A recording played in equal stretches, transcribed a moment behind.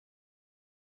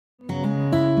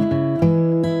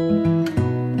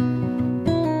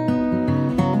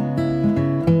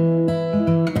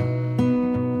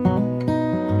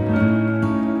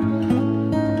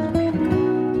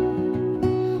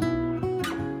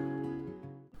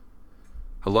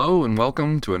Hello and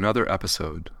welcome to another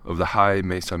episode of the High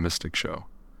Mesa Mystic Show.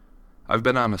 I've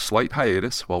been on a slight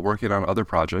hiatus while working on other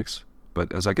projects,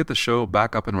 but as I get the show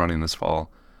back up and running this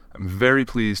fall, I'm very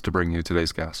pleased to bring you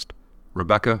today's guest,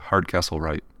 Rebecca Hardcastle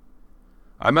Wright.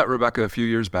 I met Rebecca a few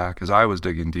years back as I was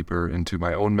digging deeper into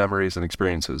my own memories and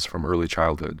experiences from early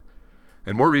childhood,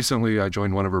 and more recently I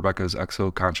joined one of Rebecca's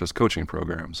Exoconscious coaching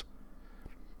programs.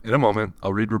 In a moment,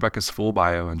 I'll read Rebecca's full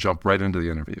bio and jump right into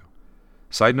the interview.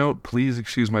 Side note, please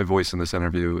excuse my voice in this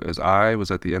interview as I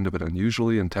was at the end of an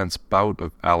unusually intense bout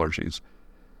of allergies.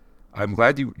 I'm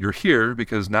glad you're here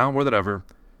because now more than ever,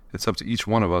 it's up to each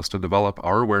one of us to develop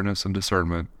our awareness and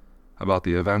discernment about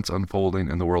the events unfolding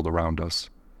in the world around us.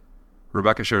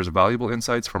 Rebecca shares valuable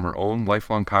insights from her own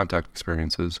lifelong contact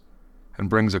experiences and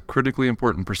brings a critically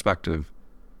important perspective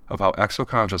of how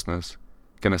exoconsciousness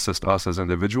can assist us as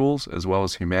individuals as well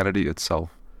as humanity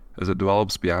itself as it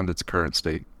develops beyond its current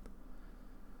state.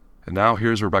 And now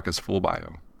here's Rebecca's full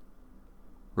bio.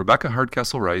 Rebecca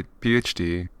Hardcastle Wright,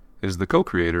 PhD, is the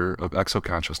co-creator of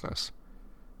Exoconsciousness.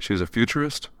 She is a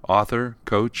futurist, author,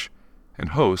 coach, and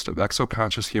host of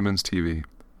Exoconscious Humans TV.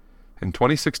 In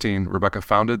 2016, Rebecca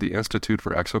founded the Institute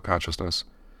for Exoconsciousness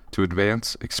to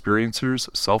advance experiencers'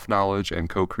 self-knowledge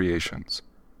and co-creations.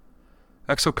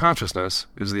 Exoconsciousness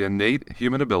is the innate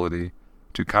human ability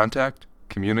to contact,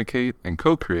 communicate, and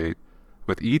co-create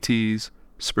with ETs,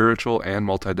 spiritual and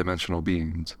multidimensional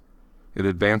beings. It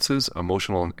advances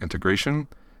emotional integration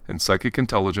and psychic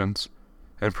intelligence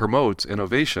and promotes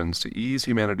innovations to ease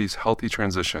humanity's healthy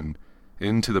transition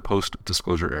into the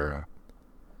post-disclosure era.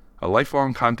 A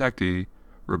lifelong contactee,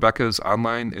 Rebecca's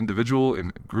online individual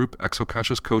and group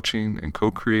exoconscious coaching and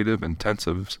co-creative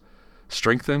intensives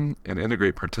strengthen and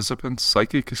integrate participants'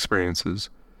 psychic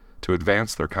experiences to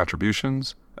advance their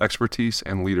contributions, expertise,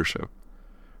 and leadership.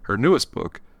 Her newest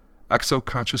book,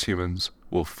 Exoconscious Humans,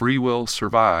 Will Free Will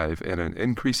Survive in an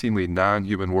Increasingly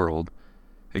Non-Human World,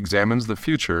 examines the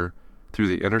future through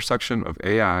the intersection of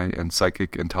AI and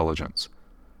psychic intelligence.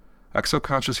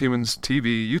 Exoconscious Humans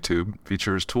TV YouTube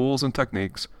features tools and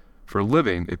techniques for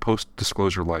living a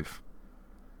post-disclosure life.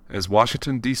 As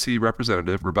Washington, D.C.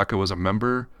 representative, Rebecca was a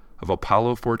member of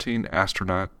Apollo 14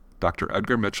 astronaut Dr.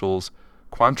 Edgar Mitchell's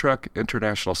Quantrek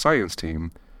International Science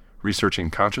Team, researching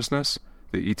consciousness,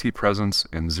 the ET presence,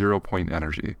 and zero-point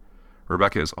energy.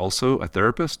 Rebecca is also a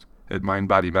therapist at Mind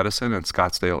Body Medicine in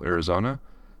Scottsdale, Arizona,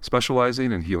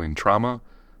 specializing in healing trauma,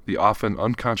 the often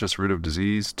unconscious root of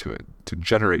disease, to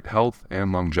generate health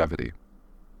and longevity.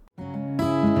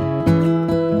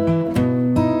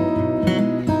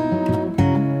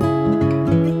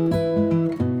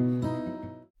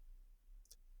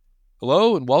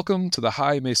 Hello and welcome to the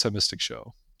High Mesa Mystic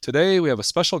Show. Today we have a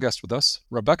special guest with us,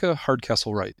 Rebecca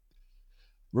Hardcastle Wright.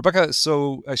 Rebecca,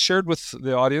 so I shared with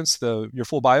the audience your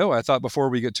full bio. I thought before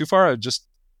we get too far, I just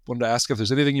wanted to ask if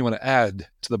there's anything you want to add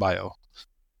to the bio.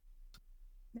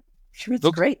 Sure, it's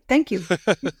great. Thank you.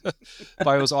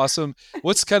 Bio is awesome.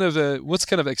 What's kind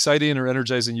of exciting or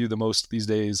energizing you the most these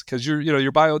days? Because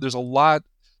your bio, there's a lot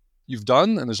you've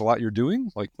done and there's a lot you're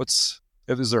doing. Like, is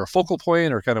there a focal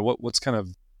point or kind of what's kind of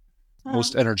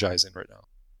most energizing right now?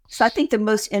 So I think the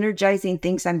most energizing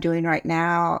things I'm doing right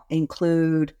now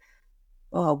include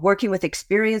working with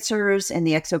experiencers in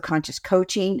the exoconscious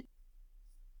coaching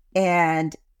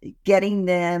and getting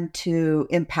them to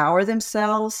empower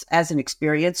themselves as an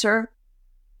experiencer,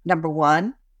 number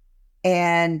one,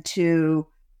 and to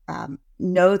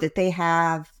know that they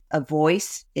have a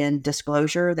voice in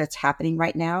disclosure that's happening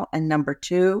right now. And number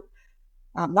two,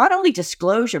 not only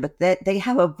disclosure, but that they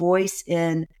have a voice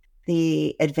in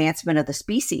the advancement of the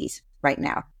species right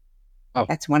now. Oh.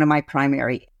 That's one of my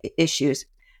primary issues.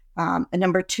 And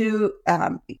number two,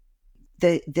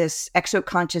 this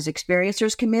exoconscious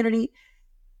experiencers community,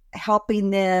 helping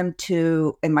them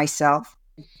to, and myself.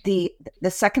 The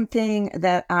second thing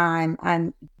that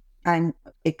I'm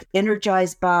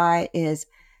energized by is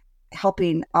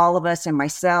helping all of us and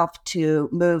myself to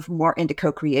move more into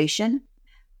co-creation,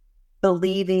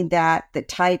 believing that the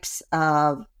types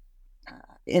of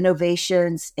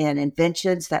innovations and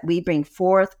inventions that we bring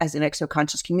forth as an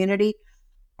exoconscious community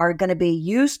are going to be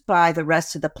used by the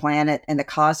rest of the planet and the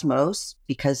cosmos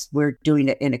because we're doing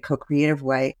it in a co-creative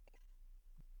way,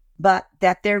 but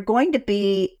that they're going to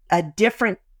be a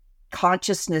different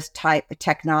consciousness type of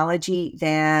technology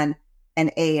than an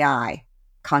AI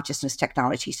consciousness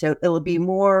technology. So it will be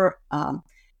more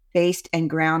based and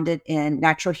grounded in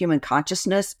natural human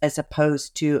consciousness as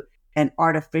opposed to an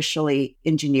artificially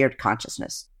engineered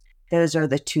consciousness. Those are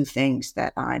the two things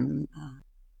that I'm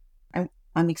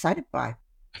excited by.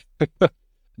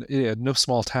 Yeah, no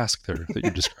small task there that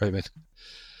you're describing.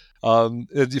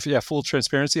 Full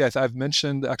transparency. I've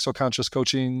mentioned exoconscious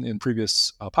coaching in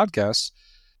previous podcasts,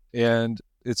 and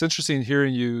it's interesting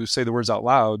hearing you say the words out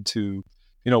loud to,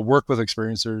 work with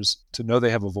experiencers to know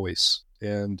they have a voice.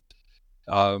 And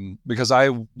because I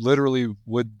literally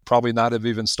would probably not have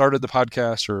even started the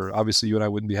podcast, or obviously you and I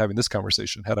wouldn't be having this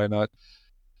conversation had I not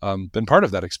been part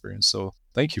of that experience. So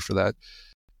thank you for that.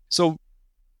 So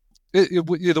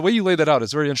the way you lay that out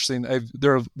is very interesting.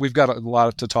 We've got a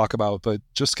lot to talk about, but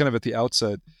just kind of at the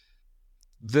outset,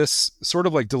 this sort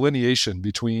of like delineation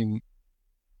between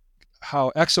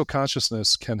how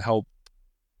exoconsciousness can help,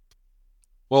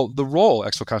 well, the role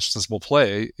exoconsciousness will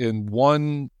play in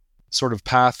one sort of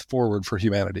path forward for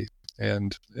humanity.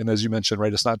 And as you mentioned,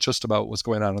 right, it's not just about what's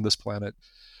going on this planet,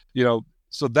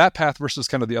 so that path versus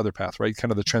kind of the other path, right?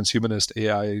 Kind of the transhumanist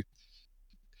AI.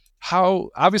 How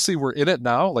obviously we're in it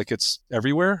now, like it's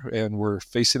everywhere and we're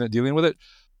facing it, dealing with it.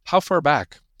 How far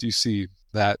back do you see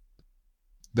that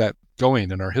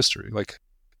going in our history? Like,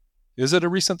 is it a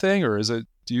recent thing, or do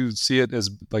you see it as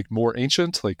like more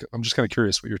ancient? Like, I'm just kind of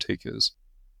curious what your take is.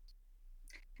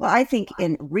 Well, I think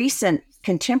in recent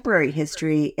contemporary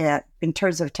history, in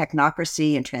terms of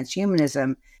technocracy and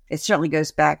transhumanism, it certainly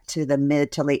goes back to the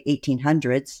mid to late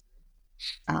 1800s.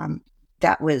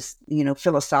 That was,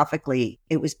 philosophically,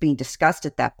 it was being discussed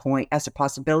at that point as a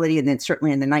possibility. And then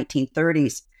certainly in the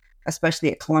 1930s,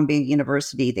 especially at Columbia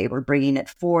University, they were bringing it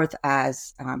forth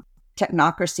as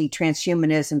technocracy,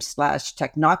 transhumanism /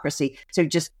 technocracy. So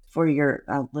just for your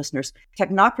listeners,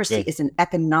 technocracy is an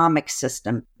economic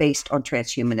system based on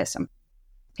transhumanism.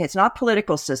 Okay, it's not a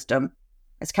political system.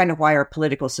 That's kind of why our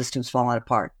political system's fallen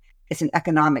apart. It's an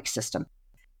economic system.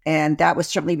 And that was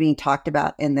certainly being talked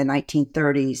about in the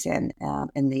 1930s and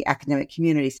in the academic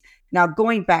communities. Now,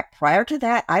 going back prior to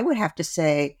that, I would have to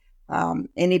say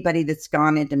anybody that's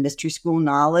gone into mystery school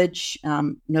knowledge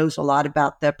knows a lot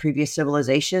about the previous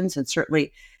civilizations, and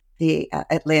certainly the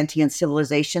Atlantean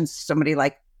civilizations. Somebody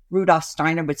like Rudolf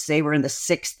Steiner would say we're in the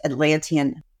 6th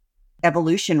Atlantean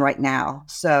evolution right now.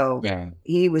 So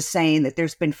he was saying that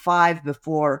there's been 5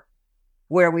 before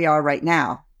where we are right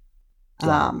now.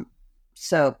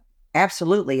 So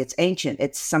absolutely, it's ancient.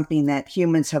 It's something that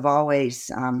humans have always,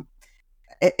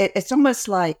 it's almost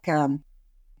like,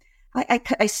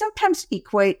 I sometimes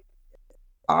equate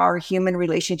our human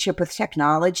relationship with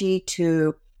technology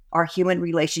to our human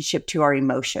relationship to our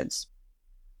emotions.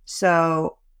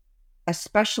 So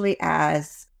especially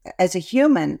as a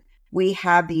human, we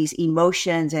have these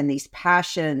emotions and these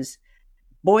passions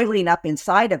boiling up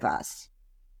inside of us.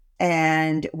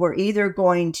 And we're either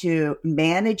going to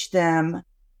manage them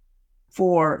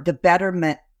for the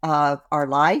betterment of our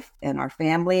life and our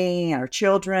family and our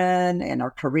children and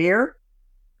our career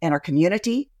and our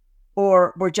community,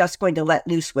 or we're just going to let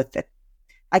loose with it.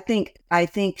 I think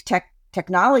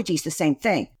technology is the same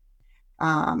thing.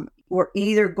 We're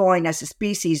either going, as a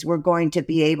species, we're going to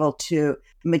be able to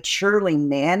maturely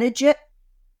manage it,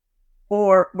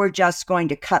 or we're just going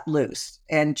to cut loose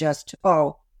and just,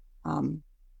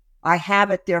 I have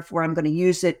it, therefore I'm going to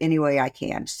use it any way I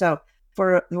can. So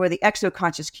for the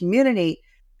exoconscious community,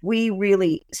 we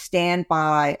really stand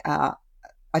by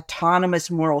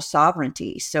autonomous moral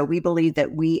sovereignty. So we believe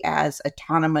that we as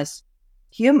autonomous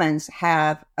humans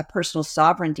have a personal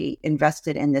sovereignty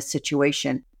invested in this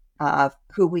situation of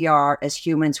who we are as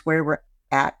humans, where we're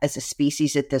at as a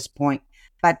species at this point,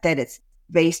 but that it's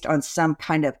based on some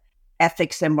kind of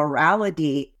ethics and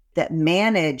morality that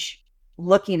manage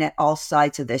looking at all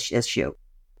sides of this issue.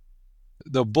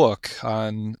 The book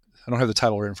on, I don't have the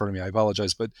title right in front of me, I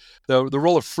apologize, but the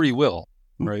role of free will,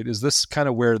 right? Is this kind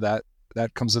of where that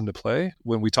comes into play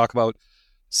when we talk about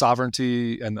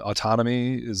sovereignty and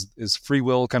autonomy? Is free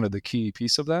will kind of the key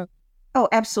piece of that? Oh,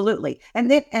 absolutely.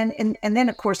 And then and then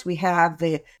of course we have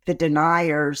the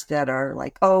deniers that are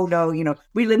like, oh no,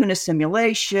 we live in a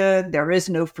simulation, there is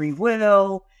no free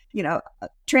will.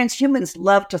 Transhumans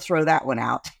love to throw that one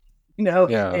out.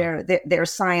 They're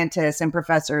scientists and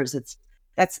professors.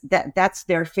 That's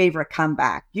their favorite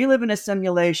comeback. You live in a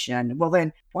simulation. Well,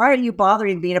 then why are you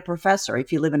bothering being a professor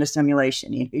if you live in a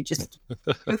simulation? You're just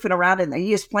goofing around in there.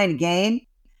 You're just playing a game.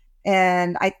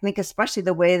 And I think especially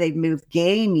the way they've moved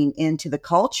gaming into the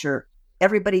culture,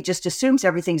 everybody just assumes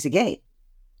everything's a game.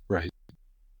 Right.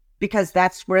 Because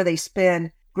that's where they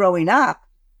spend growing up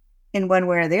in one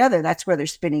way or the other. That's where they're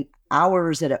spending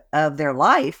hours of their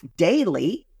life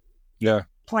daily. Yeah.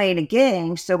 Playing a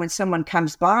game. So when someone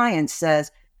comes by and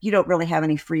says, you don't really have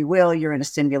any free will, you're in a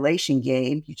simulation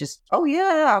game, you just, oh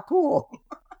yeah, cool.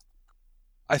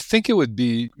 I think it would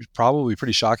be probably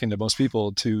pretty shocking to most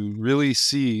people to really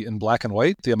see in black and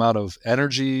white the amount of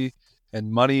energy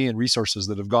and money and resources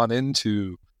that have gone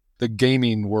into the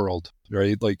gaming world,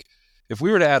 right? Like if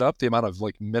we were to add up the amount of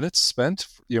like minutes spent,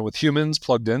 with humans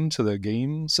plugged into the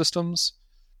game systems,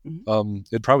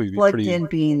 it'd probably be Plugged pretty in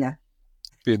being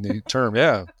the term.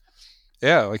 Yeah.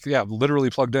 Yeah.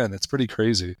 Literally plugged in. It's pretty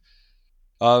crazy.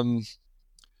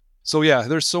 So yeah,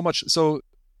 there's so much. So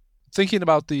thinking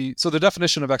about the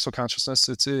definition of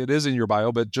exoconsciousness, it is in your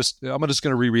bio, but I'm just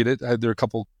going to reread it. There are a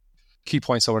couple key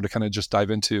points I wanted to kind of just dive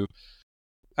into.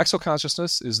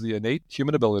 Exoconsciousness is the innate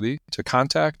human ability to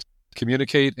contact,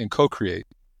 communicate, and co-create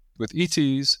with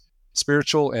ETs,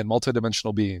 spiritual and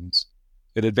multidimensional beings.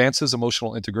 It advances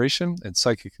emotional integration and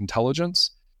psychic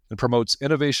intelligence and promotes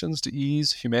innovations to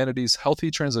ease humanity's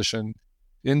healthy transition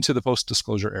into the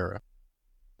post-disclosure era.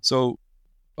 So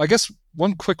I guess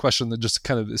one quick question that just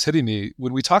kind of is hitting me,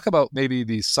 when we talk about maybe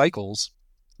these cycles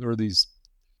or these,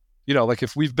 like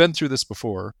if we've been through this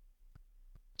before,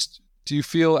 do you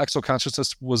feel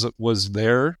exoconsciousness was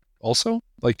there also,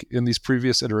 like in these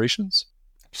previous iterations?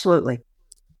 Absolutely.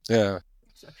 Yeah.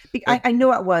 I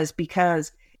know it was,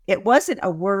 because it wasn't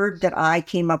a word that I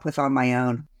came up with on my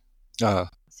own. So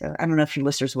I don't know if your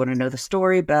listeners want to know the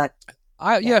story, but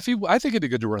I think it'd be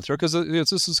good to run through, because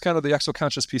this is kind of the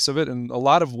exoconscious piece of it, and a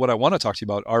lot of what I want to talk to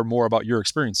you about are more about your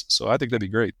experiences. So I think that'd be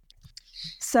great.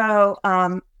 So,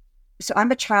 so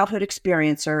I'm a childhood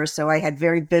experiencer. So I had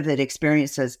very vivid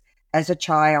experiences as a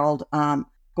child,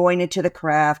 going into the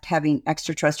craft, having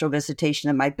extraterrestrial visitation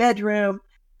in my bedroom.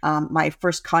 My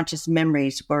first conscious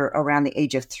memories were around the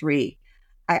age of 3.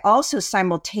 I also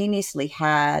simultaneously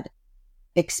had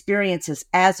experiences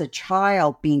as a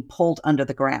child being pulled under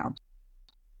the ground.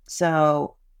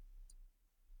 So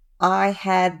I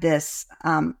had this,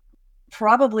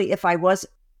 probably if I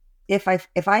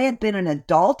had been an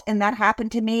adult and that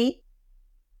happened to me,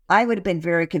 I would have been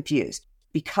very confused.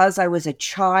 Because I was a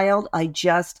child, I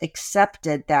just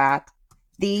accepted that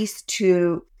these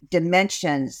two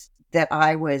dimensions that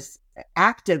I was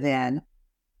active in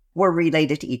were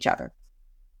related to each other.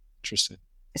 Interesting.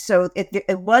 So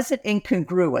it wasn't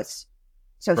incongruous.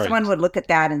 So Right. Someone would look at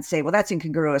that and say, well, that's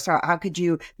incongruous. How could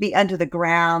you be under the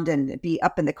ground and be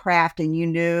up in the craft and you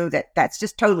knew that's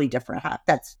just totally different?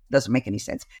 That doesn't make any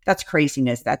sense. That's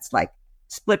craziness. That's like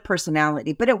split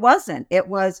personality. But it wasn't. It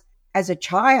was, as a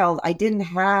child, I didn't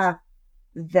have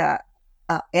the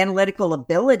analytical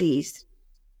abilities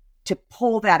to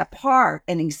pull that apart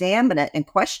and examine it and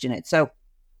question it. So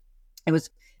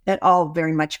that all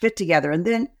very much fit together. And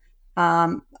then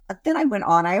I went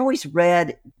on. I always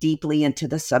read deeply into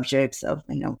the subjects of,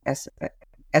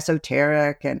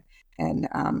 esoteric and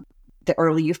the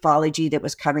early ufology that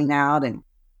was coming out.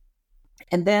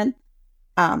 And then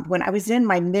when I was in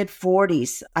my mid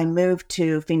 40s, I moved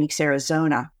to Phoenix,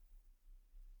 Arizona.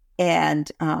 And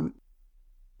and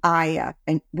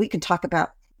we can talk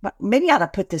about, maybe I ought to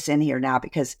put this in here now,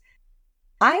 because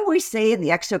I always say in the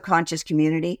exoconscious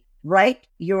community, write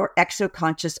your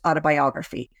exoconscious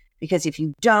autobiography, because if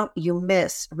you don't, you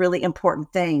miss really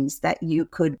important things that you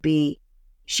could be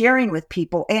sharing with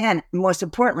people, and most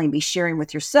importantly, be sharing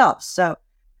with yourself. So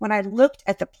when I looked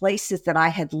at the places that I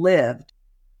had lived,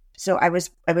 so I was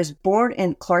born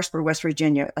in Clarksburg, West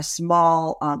Virginia, a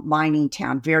small mining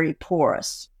town, very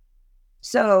porous.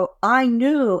 So I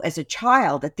knew as a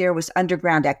child that there was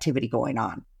underground activity going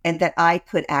on and that I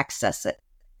could access it.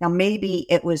 Now, maybe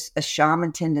it was a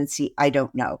shaman tendency. I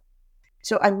don't know.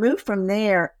 So I moved from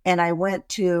there and I went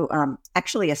to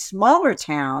actually a smaller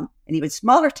town, an even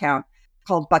smaller town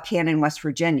called Buchanan, West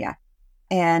Virginia.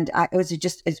 And it was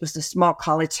a small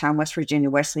college town, West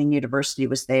Virginia. Wesleyan University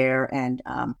was there. And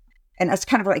I was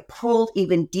kind of like pulled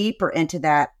even deeper into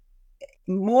that.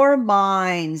 More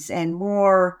mines and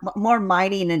more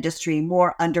mining industry,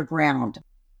 more underground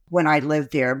when I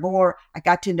lived there. I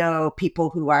got to know people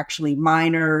who were actually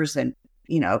miners and,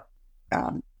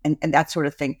 and that sort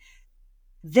of thing.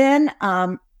 Then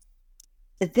my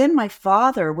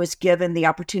father was given the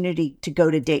opportunity to go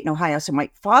to Dayton, Ohio. So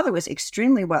my father was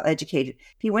extremely well educated.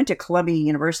 He went to Columbia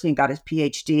University and got his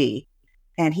PhD,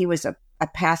 and he was a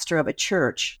pastor of a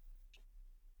church.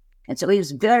 And so he was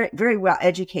very, very well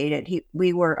educated.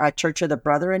 We were a Church of the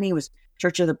Brethren. He was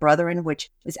Church of the Brethren,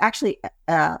 which is actually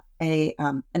an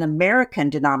American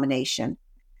denomination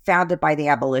founded by the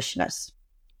abolitionists.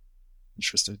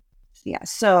 Interesting. Yeah.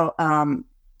 So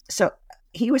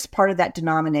he was part of that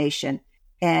denomination,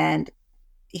 and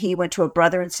he went to a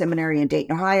Brethren seminary in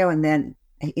Dayton, Ohio, and then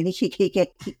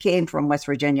he came from West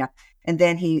Virginia, and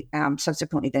then he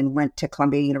subsequently then went to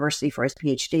Columbia University for his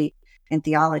PhD in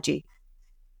theology.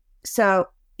 So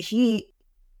we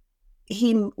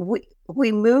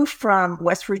moved from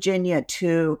West Virginia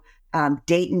to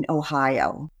Dayton,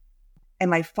 Ohio, and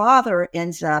my father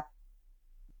ends up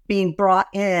being brought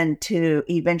in to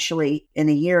eventually, in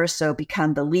a year or so,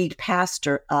 become the lead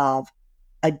pastor of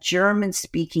a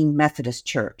German-speaking Methodist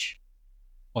church.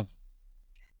 Oh.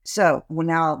 So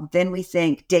now then we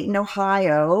think Dayton,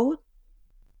 Ohio,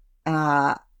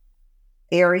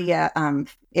 area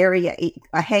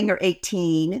Hangar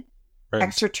 18, Right.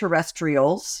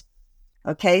 extraterrestrials.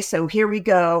 Okay, so here we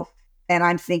go. And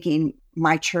I'm thinking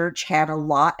my church had a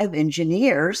lot of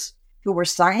engineers who were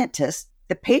scientists.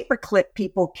 The paperclip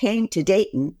people came to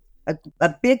Dayton.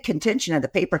 A big contingent of the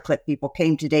paperclip people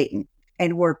came to Dayton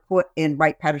and were put in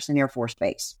Wright-Patterson Air Force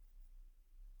Base.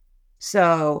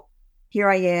 So here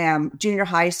I am, junior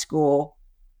high school.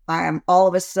 All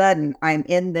of a sudden, I'm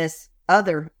in this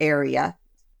other area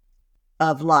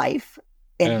of life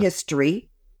and history.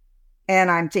 And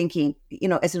I'm thinking,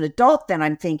 as an adult, then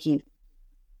I'm thinking,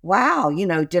 wow,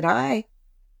 did I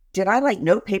like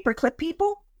know paperclip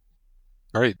people?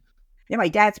 Right. My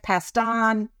dad's passed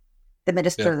on. The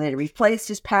minister that he replaced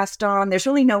has passed on. There's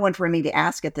really no one for me to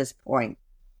ask at this point.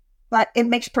 But it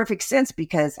makes perfect sense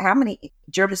because how many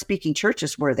German-speaking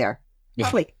churches were there?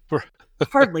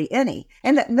 Hardly any.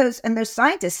 And those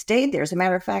scientists stayed there. As a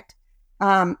matter of fact,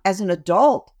 as an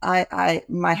adult,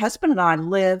 my husband and I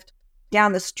lived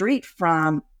down the street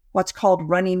from what's called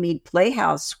Runnymede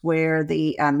Playhouse, where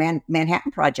the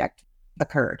Manhattan Project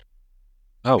occurred.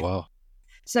 Oh, wow.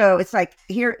 So it's like,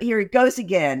 here it goes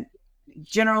again.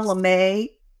 General LeMay,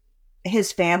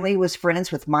 his family was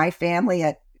friends with my family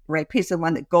at Wright. He's the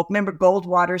one that remember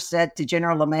Goldwater said to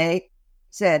General LeMay,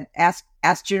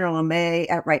 ask General LeMay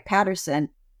at Wright-Patterson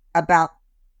about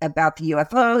the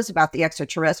UFOs, about the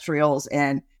extraterrestrials,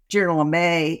 and General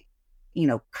LeMay,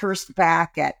 cursed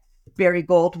back at Barry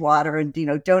Goldwater and,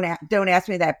 don't ask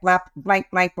me that blank,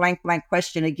 blank, blank, blank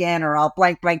question again, or I'll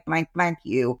blank, blank, blank, blank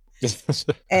you.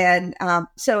 And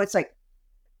so it's like,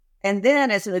 and then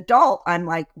as an adult, I'm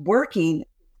like working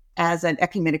as an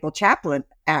ecumenical chaplain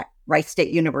at Wright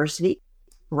State University,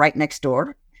 right next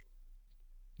door.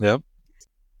 Yep.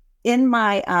 In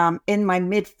my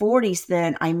mid 40s,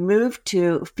 then I moved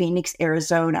to Phoenix,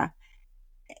 Arizona,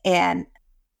 and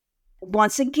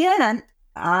once again,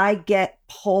 I get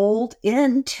pulled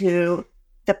into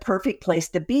the perfect place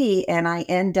to be, and I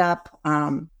end up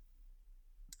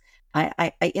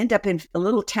I end up in a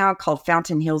little town called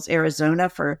Fountain Hills, Arizona.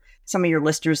 For some of your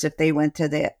listeners, if they went to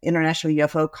the International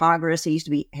UFO Congress, it used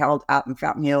to be held out in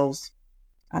Fountain Hills.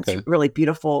 It's a really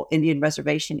beautiful Indian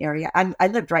reservation area. I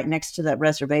lived right next to that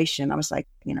reservation. I was like,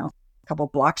 a couple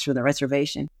blocks from the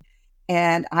reservation.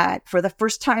 And for the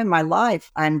first time in my life,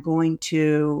 I'm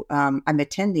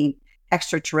attending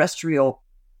extraterrestrial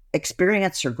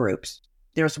experiencer groups.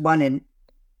 There's one in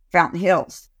Fountain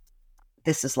Hills.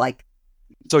 This is like,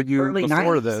 so you early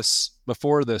before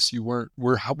 90s. this, you weren't.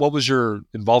 What was your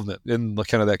involvement in the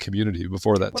kind of that community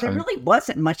before that time? There really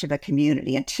wasn't much of a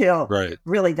community until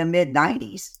really the mid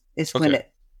 90s is when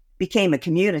it became a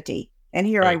community. And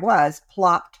here I was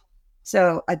plopped.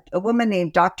 So a woman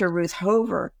named Dr. Ruth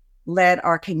Hover led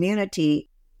our community,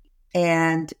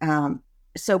 and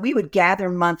so we would gather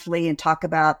monthly and talk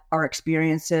about our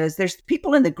experiences. There's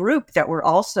people in the group that were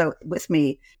also with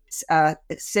me.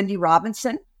 Cindy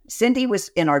Robinson. Cindy was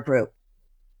in our group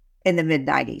in the mid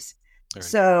 90s. Right.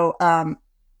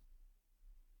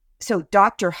 So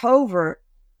Dr. Hover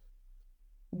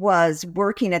was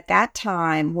working at that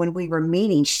time when we were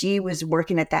meeting. She was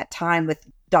working at that time with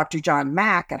Dr. John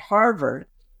Mack at Harvard.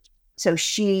 So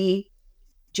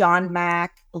John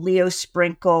Mack, Leo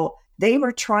Sprinkle, they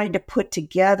were trying to put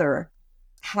together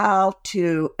how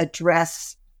to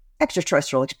address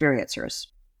extraterrestrial experiencers.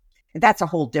 And that's a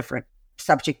whole different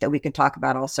subject that we can talk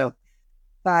about also.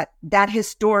 But that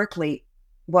historically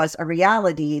was a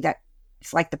reality that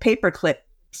it's like the paperclip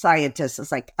scientists.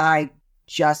 It's like, I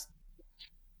just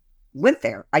went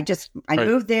there. I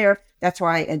moved there. That's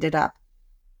where I ended up.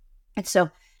 And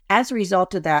so as a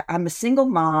result of that, I'm a single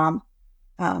mom.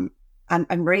 I'm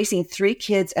raising 3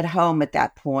 kids at home at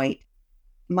that point.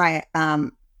 My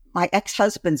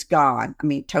ex-husband's gone.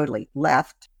 Totally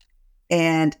left.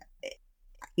 And,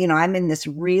 I'm in this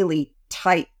really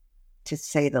tight, to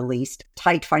say the least,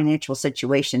 tight financial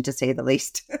situation, to say the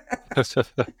least.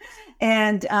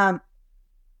 And I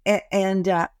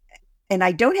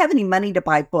don't have any money to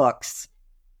buy books.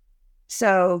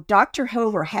 So Dr.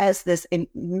 Hover has this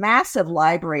massive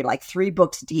library, like 3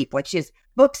 books deep, which is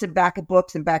books and back of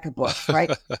books and back of books,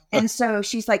 right? And so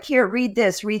she's like, here, read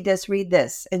this, read this, read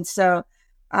this. And so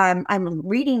I'm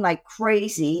reading like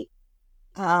crazy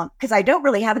because I don't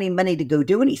really have any money to go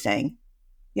do anything.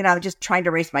 I'm just trying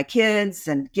to raise my kids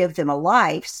and give them a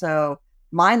life. So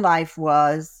my life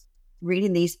was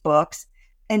reading these books.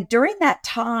 And during that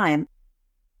time,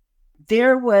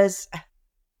 there was,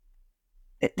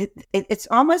 it's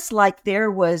almost like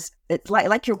it's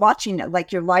like you're watching,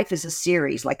 like your life is a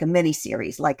series, like a mini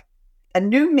series, like a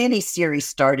new mini series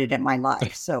started in my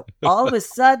life. So all of a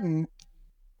sudden,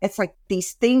 it's like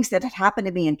these things that had happened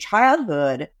to me in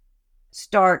childhood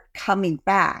start coming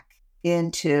back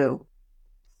into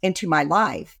my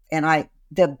life. And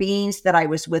the beings that I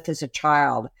was with as a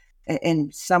child,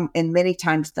 and many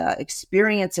times the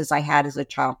experiences I had as a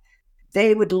child,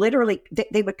 they would literally,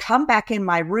 they would come back in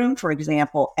my room, for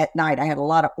example, at night. I had a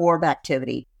lot of orb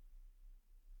activity.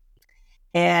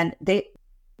 And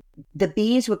the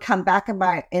beings would come back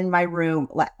in my room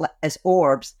as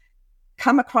orbs,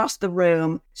 come across the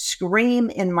room, scream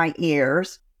in my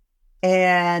ears,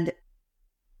 and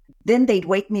then they'd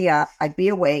wake me up. I'd be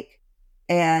awake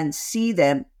and see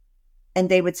them, and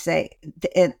they would say,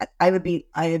 and I would be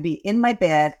in my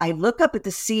bed. I look up at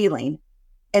the ceiling,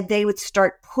 and they would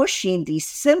start pushing these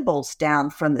symbols down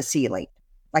from the ceiling,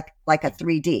 like a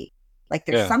 3D. Like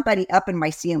there's somebody up in my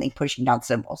ceiling pushing down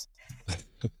symbols.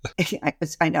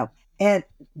 I know. And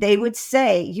they would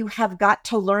say, you have got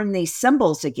to learn these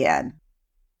symbols again.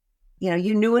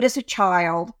 You knew it as a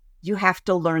child. You have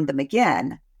to learn them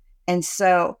again. And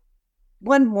so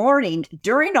one morning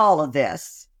during all of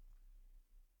this,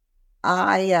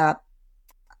 my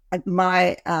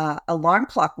alarm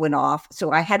clock went off.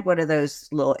 So I had one of those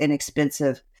little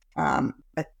inexpensive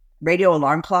radio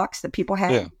alarm clocks that people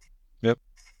have. Yeah. Yep.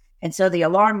 And so the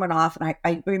alarm went off, and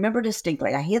I remember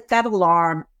distinctly, I hit that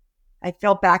alarm. I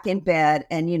fell back in bed,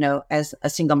 and, as a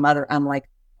single mother, I'm like,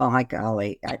 oh my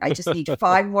golly, I just need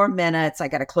 5 more minutes. I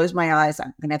got to close my eyes.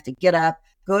 I'm going to have to get up,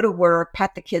 go to work,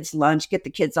 pack the kids' lunch, get the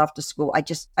kids off to school. I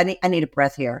need a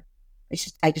breath here.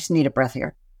 I just need a breath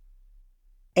here.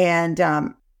 And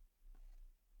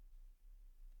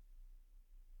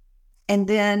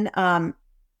then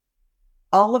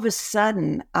all of a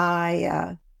sudden,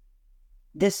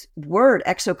 this word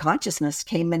exoconsciousness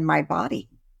came in my body,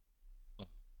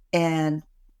 and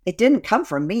it didn't come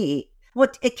from me. Well,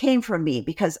 it came from me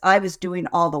because I was doing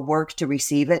all the work to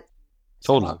receive it.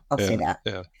 Totally. I'll say that.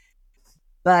 Yeah.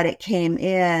 But it came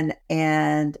in,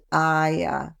 and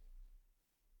I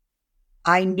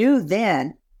knew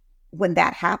then when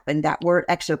that happened, that word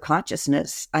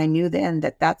exoconsciousness, I knew then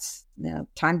that's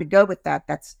time to go with that.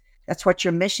 That's what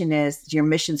your mission is. Your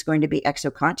mission's going to be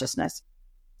exoconsciousness.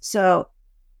 So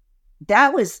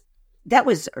that was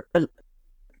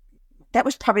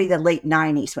probably the late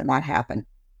 90s when that happened.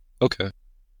 Okay.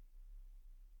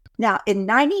 Now, in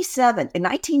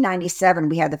 1997,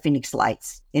 we had the Phoenix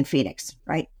Lights in Phoenix,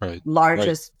 right? Right.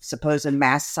 Largest supposed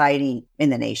mass sighting in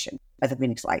the nation of the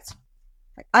Phoenix Lights.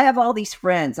 I have all these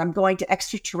friends. I'm going to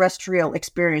extraterrestrial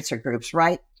experiencer groups,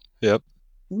 right? Yep.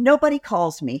 Nobody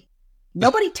calls me.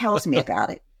 Nobody tells me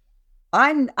about it.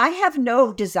 I have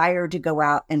no desire to go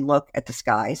out and look at the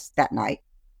skies that night.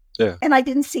 Yeah. And I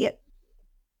didn't see it.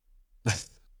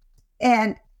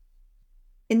 And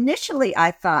initially I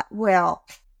thought, well,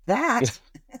 that,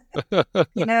 I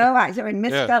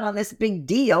missed out on this big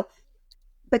deal.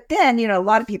 But then, a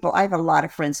lot of people, I have a lot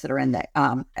of friends that are in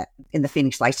the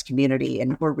Phoenix Lights community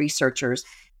and were researchers.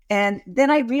 And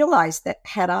then I realized that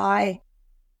had I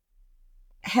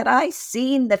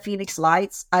seen the Phoenix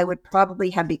Lights, I would probably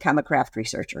have become a craft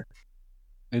researcher.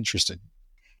 Interesting.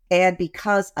 And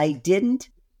because I didn't,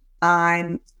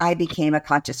 I became a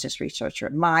consciousness researcher.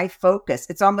 My focus,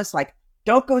 it's almost like,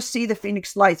 don't go see the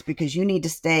Phoenix Lights because you need to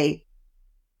stay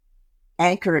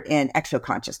anchored in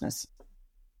exoconsciousness.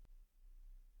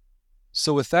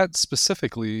 So with that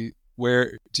specifically,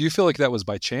 where do you feel like that was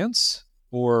by chance,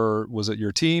 or was it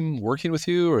your team working with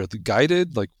you, or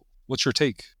guided? Like, what's your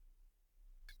take?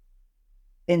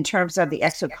 In terms of the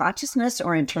exoconsciousness,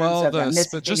 or in terms of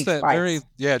just that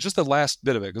just the last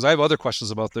bit of it, because I have other questions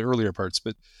about the earlier parts,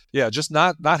 but yeah, just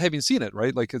not having seen it,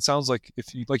 right? Like, it sounds like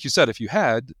if you said, if you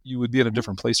had, you would be in a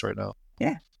different place right now.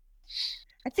 Yeah.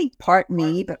 I think part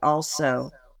me, but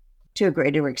also to a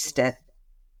greater extent,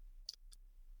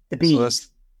 the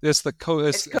beings. So it's the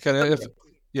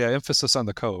emphasis on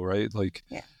the right? Like,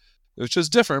 which is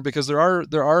different because there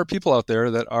are people out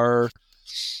there that are,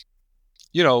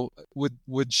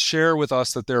 would share with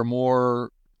us that they're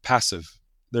more passive.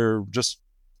 They're just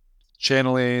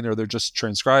channeling, or they're just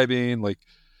transcribing, like,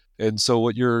 and so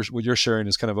what you're sharing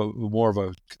is kind of more of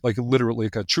a, like, literally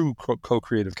like a true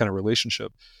co-creative kind of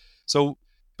relationship. So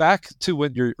back to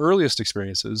your earliest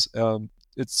experiences,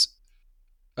 it's,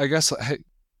 I guess,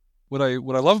 what I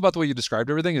love about the way you described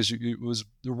everything is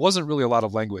there wasn't really a lot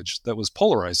of language that was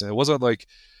polarizing. It wasn't like,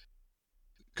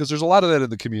 because there's a lot of that in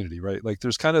the community, right? Like,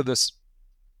 there's kind of this,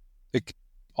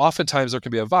 oftentimes there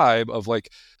can be a vibe of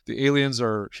like the aliens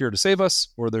are here to save us,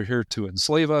 or they're here to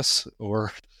enslave us,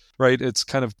 or right. It's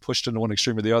kind of pushed into one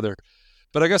extreme or the other.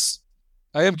 But I guess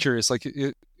I am curious, like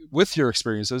with your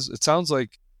experiences, it sounds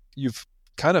like you've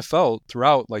kind of felt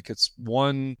throughout like it's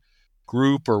one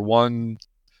group or one,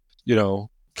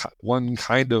 one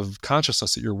kind of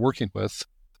consciousness that you're working with.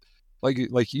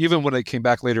 Like even when it came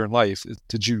back later in life,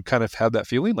 did you kind of have that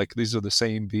feeling like these are the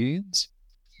same beings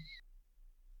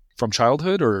from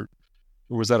childhood, or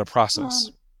was that a process?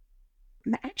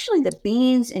 Actually, the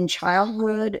beings in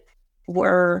childhood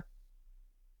were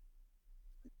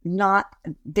not,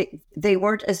 they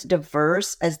weren't as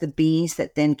diverse as the beings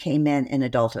that then came in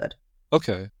adulthood.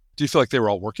 Okay. Do you feel like they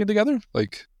were all working together?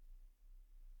 Like,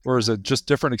 or is it just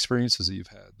different experiences that you've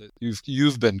had that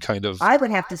you've been kind of? I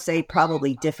would have to say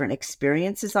probably different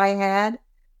experiences I had.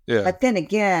 Yeah. But then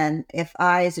again, if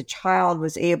I as a child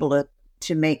was able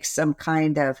to make some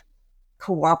kind of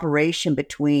cooperation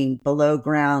between below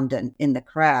ground and in the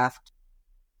craft,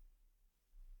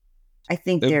 I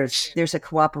think there's a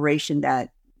cooperation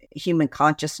that human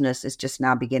consciousness is just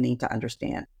now beginning to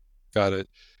understand. Got it.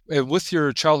 And with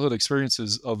your childhood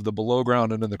experiences of the below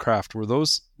ground and in the craft,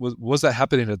 was that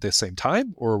happening at the same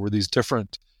time, or were these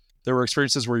different? There were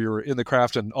experiences where you were in the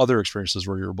craft and other experiences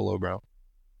where you were below ground.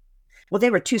 Well, they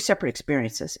were two separate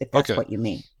experiences, if that's what you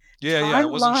mean. Yeah, I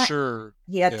wasn't sure.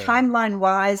 Yeah, timeline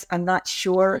wise, I'm not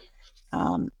sure.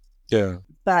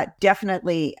 But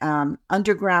definitely,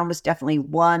 underground was definitely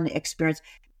one experience.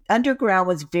 Underground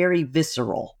was very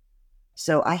visceral.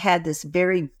 So I had this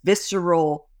very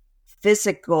visceral,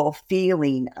 physical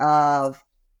feeling of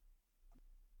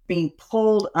being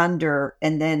pulled under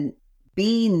and then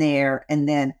being there and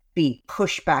then being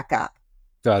pushed back up.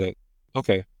 Got it.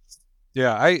 Okay.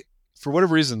 Yeah, for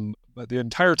whatever reason, the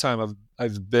entire time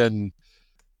I've been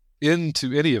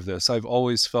into any of this, I've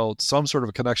always felt some sort of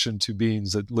a connection to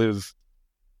beings that live,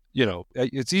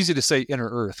 it's easy to say inner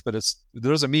earth, but it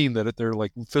doesn't mean that they're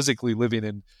like physically living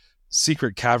in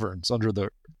secret caverns under the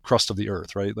crust of the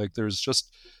earth, right? Like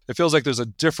it feels like there's a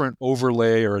different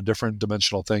overlay or a different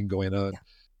dimensional thing going on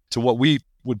to what we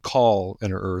would call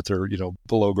inner earth or,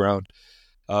 below ground.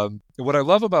 What I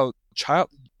love about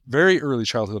very early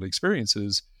childhood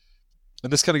experiences,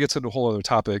 and this kind of gets into a whole other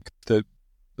topic that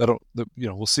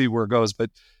we'll see where it goes, but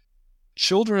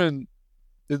children,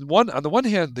 on the one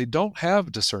hand, they don't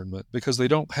have discernment because they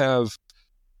don't have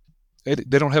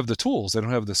the tools, they don't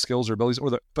have the skills or abilities,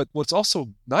 but what's also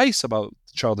nice about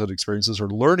childhood experiences or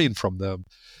learning from them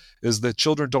is that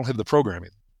children don't have the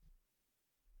programming,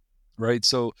 right?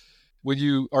 So when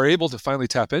you are able to finally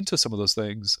tap into some of those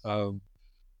things,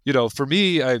 for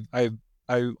me,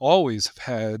 I always have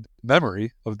had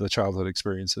memory of the childhood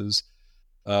experiences,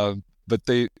 but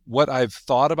what I've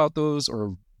thought about those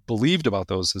or believed about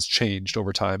those has changed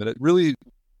over time, and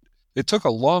it took a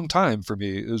long time for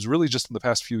me. It was really just in the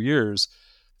past few years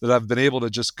that I've been able to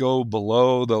just go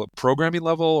below the programming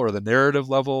level or the narrative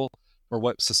level or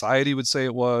what society would say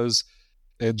it was,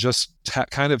 and just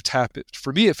kind of tap it.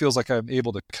 For me, it feels like I'm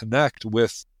able to connect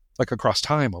with, like across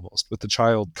time almost, with the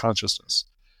child consciousness.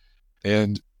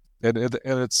 And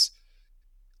it's,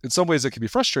 in some ways it can be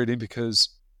frustrating because,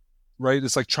 right,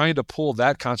 it's like trying to pull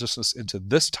that consciousness into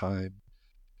this time,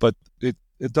 but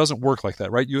it doesn't work like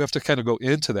that, right? You have to kind of go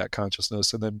into that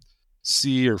consciousness and then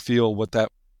see or feel what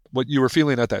you were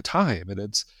feeling at that time. And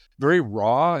it's very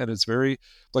raw, and it's very,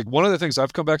 like, one of the things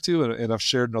I've come back to and I've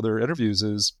shared in other interviews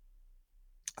is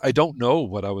I don't know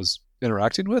what I was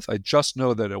interacting with. I just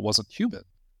know that it wasn't human,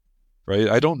 right?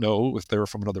 I don't know if they were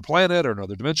from another planet or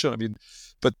another dimension. I mean,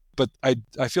 but I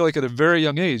feel like at a very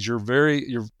young age,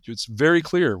 it's very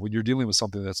clear when you're dealing with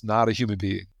something that's not a human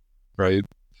being, right?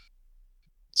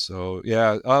 So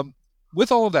yeah,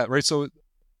 with all of that, right? So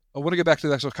I want to get back to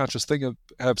the exoconscious thing.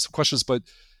 I have some questions, but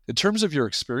in terms of your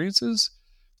experiences,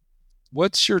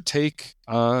 what's your take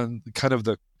on kind of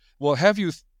have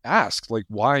you asked, like,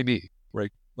 why me,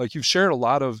 right? Like, you've shared a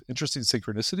lot of interesting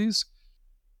synchronicities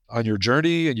on your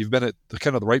journey, and you've been at the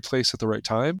kind of the right place at the right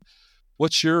time.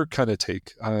 What's your kind of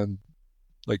take on,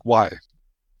 like, why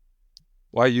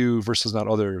you versus not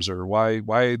others, or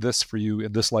why this for you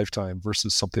in this lifetime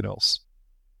versus something else?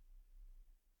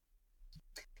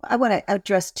 I want to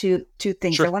address two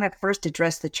things. Sure. I want to first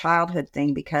address the childhood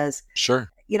thing because,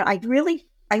 sure, I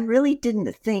really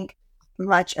didn't think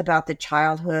much about the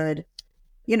childhood,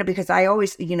 because I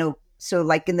always, so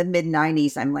like in the mid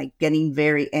 90s, I'm like getting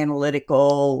very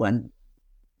analytical and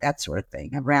that sort of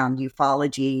thing around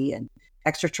ufology and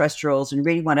extraterrestrials and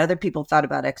reading what other people thought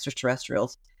about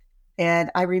extraterrestrials. And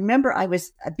I remember I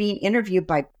was being interviewed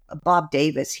by Bob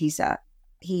Davis. He's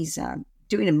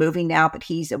doing a movie now, but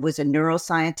was a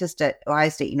neuroscientist at Ohio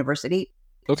State University.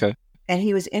 Okay. And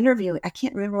he was interviewing, I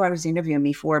can't remember what he was interviewing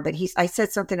me for, but I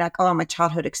said something like, oh, I'm a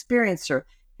childhood experiencer.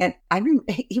 And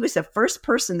he was the first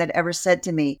person that ever said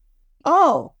to me,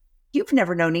 oh, you've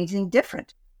never known anything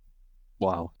different.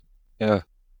 Wow. Yeah.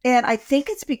 And I think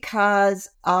it's because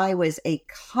I was a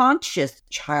conscious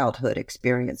childhood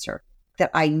experiencer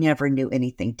that I never knew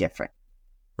anything different.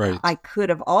 Right. I could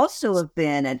have also have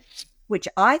been, which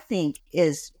I think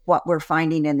is what we're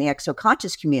finding in the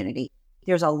exoconscious community.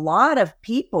 There's a lot of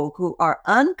people who are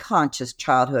unconscious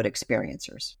childhood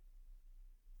experiencers.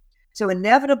 So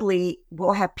inevitably,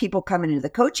 we'll have people come into the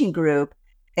coaching group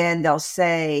and they'll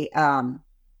say,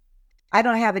 I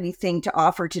don't have anything to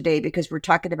offer today because we're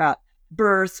talking about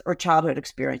birth or childhood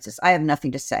experiences. I have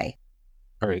nothing to say.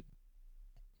 All right.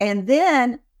 And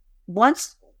then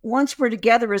once we're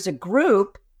together as a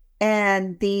group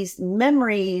and these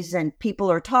memories and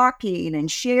people are talking and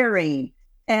sharing,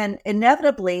 and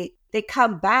inevitably they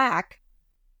come back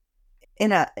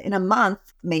in a month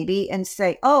maybe and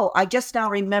say, oh, I just now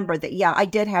remember that, yeah, I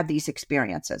did have these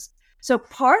experiences. So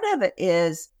part of it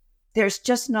is there's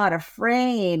just not a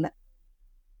frame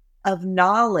of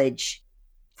knowledge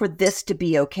for this to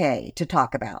be okay to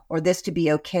talk about, or this to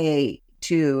be okay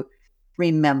to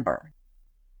remember.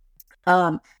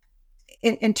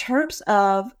 In terms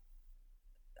of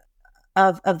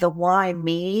the why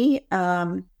me,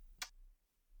 I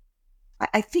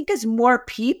think as more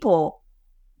people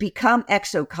become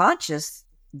exoconscious,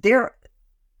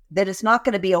 that it's not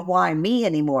going to be a why me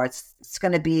anymore. It's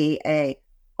going to be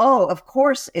oh, of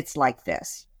course it's like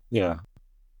this. Yeah.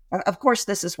 Of course,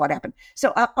 this is what happened.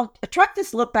 So I'll track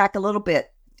this look back a little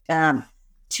bit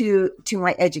to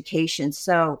my education.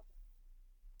 So,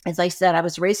 as I said, I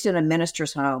was raised in a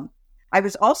minister's home. I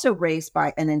was also raised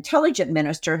by an intelligent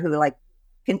minister who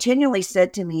continually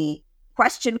said to me,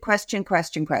 question, question,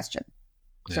 question, question.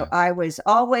 Yeah. So I was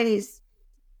always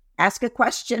ask a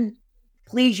question,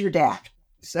 please your dad.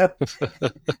 So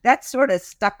that sort of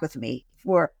stuck with me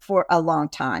for a long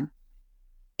time.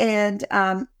 And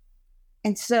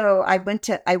so I went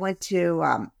to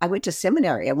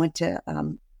seminary. I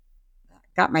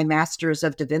got my master's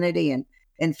of divinity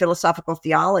in philosophical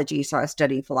theology. So I was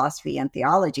studying philosophy and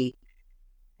theology.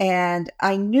 And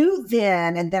I knew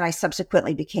then, and then I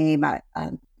subsequently became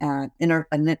an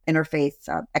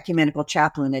interfaith ecumenical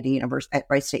chaplain at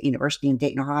Wright State University in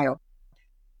Dayton, Ohio.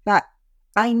 But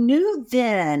I knew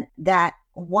then that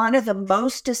one of the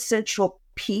most essential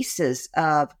pieces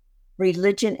of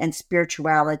religion and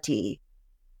spirituality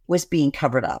was being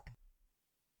covered up.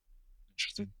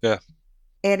 Interesting. Yeah.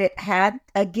 And it had,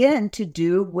 again, to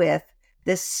do with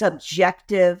this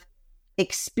subjective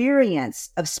experience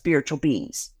of spiritual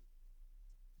beings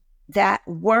that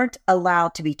weren't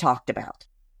allowed to be talked about.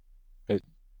 Right.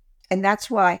 And that's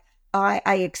why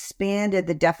I expanded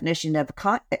the definition of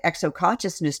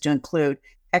exoconsciousness to include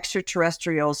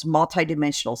extraterrestrials,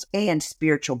 multidimensionals, and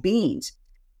spiritual beings.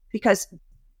 Because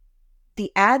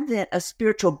the advent of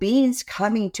spiritual beings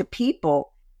coming to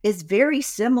people is very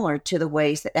similar to the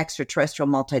ways that extraterrestrial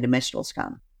multidimensionals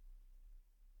come.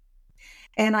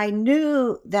 And I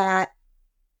knew that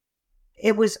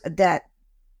it was that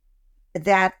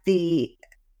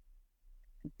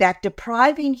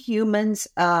depriving humans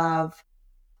of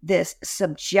this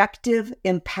subjective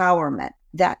empowerment,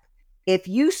 that if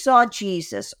you saw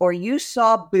Jesus or you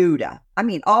saw Buddha, I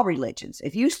mean, all religions,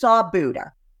 if you saw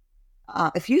Buddha,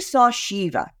 if you saw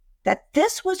Shiva, that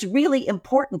this was really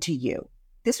important to you.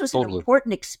 This was an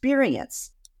important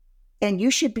experience, and you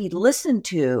should be listened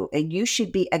to, and you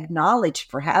should be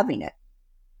acknowledged for having it.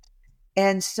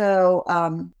 And so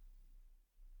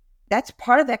that's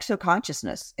part of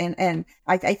exoconsciousness. And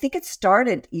I think it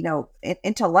started,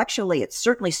 intellectually, it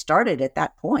certainly started at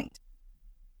that point.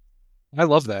 I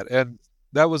love that. And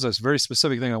that was a very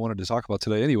specific thing I wanted to talk about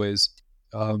today anyways,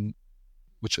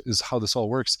 which is how this all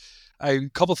works. A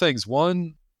couple things.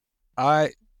 One,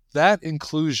 that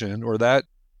inclusion or that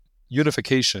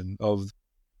unification of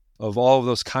all of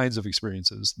those kinds of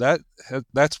experiences,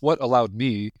 that's what allowed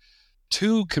me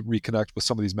to reconnect with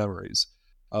some of these memories.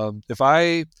 If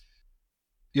I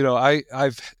had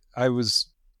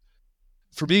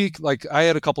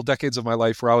a couple decades of my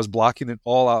life where I was blocking it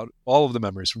all out, all of the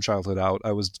memories from childhood out.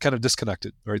 I was kind of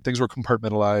disconnected, right? Things were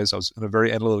compartmentalized. I was in a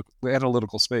very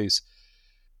analytical space,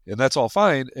 and that's all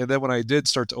fine. And then when I did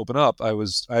start to open up, I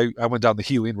went down the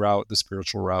healing route, the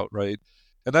spiritual route, right?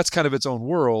 And that's kind of its own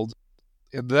world.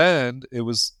 And then I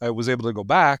was able to go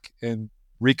back and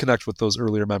reconnect with those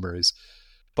earlier memories.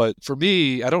 But for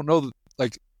me, I don't know,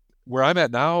 where I'm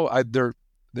at now,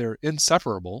 they're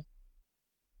inseparable,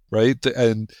 right?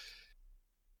 And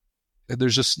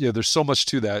there's just, there's so much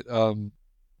to that.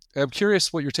 I'm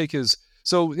curious what your take is.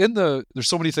 So there's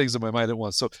so many things in my mind at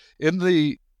once. So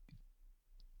including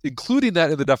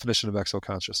that in the definition of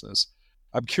exoconsciousness,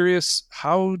 I'm curious,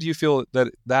 how do you feel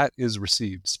that is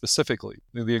received specifically,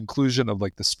 the inclusion of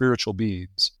like the spiritual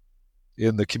beings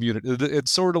in the community?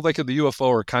 It's sort of like in the UFO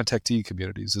or contactee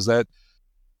communities. Is that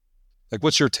like,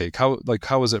 what's your take? How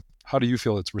do you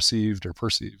feel it's received or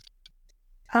perceived?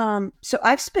 So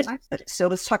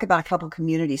let's talk about a couple of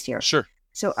communities here. Sure.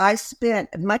 So I spent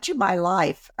much of my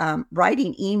life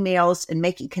writing emails and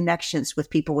making connections with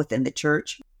people within the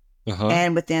church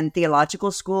and within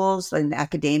theological schools and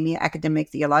academic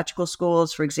theological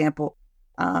schools. For example,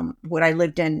 when I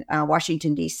lived in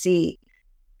Washington, D.C.,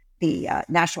 the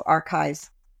National Archives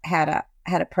had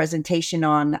a presentation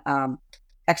on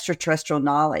extraterrestrial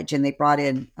knowledge, and they brought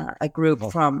in a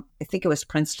group from, I think it was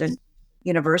Princeton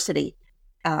University,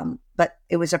 but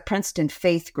it was a Princeton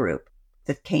faith group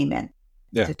that came in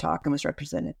to talk and was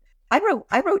represented. I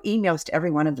wrote emails to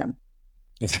every one of them.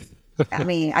 I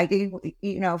mean, I do,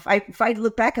 if I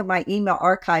look back at my email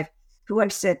archive, who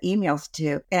I've sent emails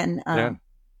to, and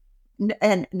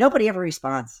nobody ever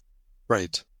responds.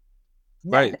 Right.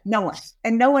 No one.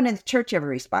 And no one in the church ever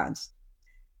responds.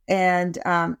 And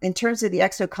in terms of the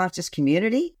exoconscious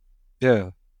community. Yeah.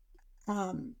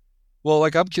 Well,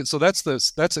 like so that's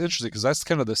interesting, because that's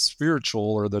kind of the spiritual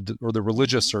or the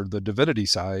religious or the divinity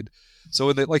side.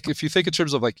 So if you think in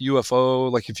terms of like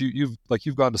UFO, like if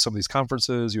you've gone to some of these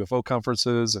conferences, UFO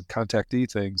conferences and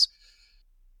contactee things,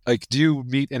 like, do you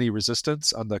meet any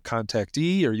resistance on the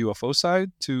contactee or UFO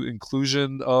side to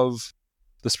inclusion of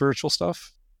the spiritual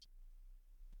stuff?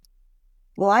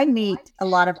 Well, I meet a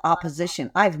lot of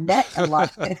opposition. I've met a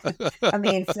lot. I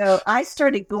mean, so I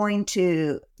started going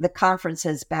to the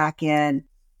conferences back in,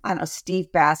 I don't know, Steve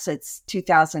Bassett's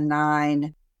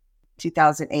 2009,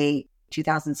 2008,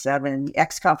 2007,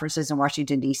 X conferences in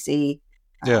Washington, D.C.,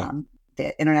 the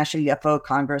International UFO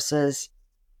Congresses.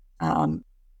 So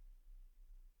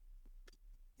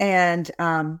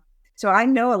I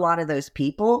know a lot of those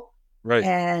people. Right.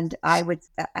 And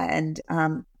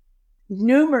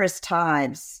numerous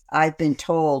times I've been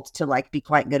told to like be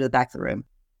quiet and go to the back of the room.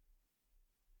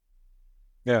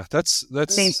 Yeah, that's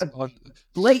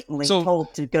blatantly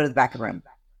told to go to the back of the room.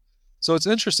 So it's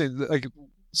interesting. Like,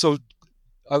 so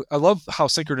I love how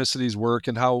synchronicities work,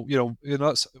 and how,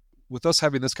 with us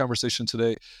having this conversation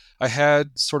today, I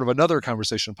had sort of another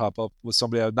conversation pop up with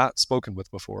somebody I had not spoken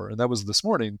with before, and that was this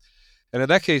morning. And in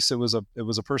that case, it was a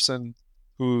person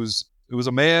it was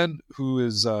a man who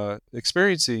is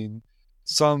experiencing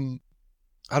some,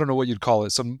 I don't know what you'd call it,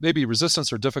 some maybe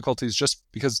resistance or difficulties, just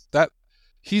because that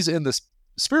he's in the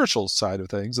spiritual side of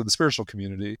things, in the spiritual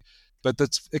community, but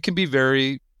it can be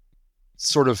very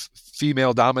sort of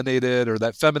female dominated, or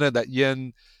that feminine, that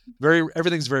yin,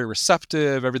 everything's very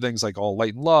receptive, everything's like all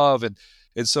light and love, and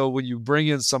so when you bring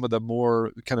in some of the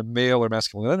more kind of male or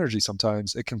masculine energy,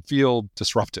 sometimes it can feel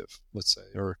disruptive, let's say,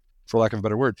 or for lack of a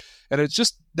better word. And it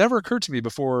just never occurred to me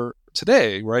before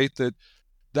today, right,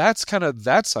 that's kind of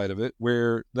that side of it,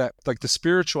 where that, like, the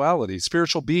spirituality,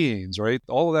 spiritual beings, right,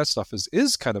 all of that stuff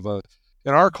is kind of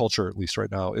in our culture, at least right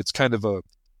now, it's kind of a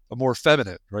more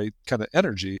feminine, right, kind of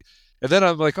energy. And then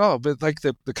I'm like, oh, but like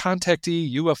the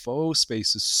contactee UFO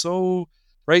space is so,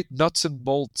 right, nuts and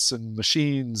bolts and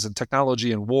machines and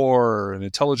technology and war and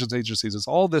intelligence agencies. It's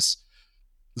all this,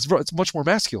 it's much more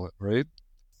masculine, right?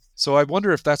 So I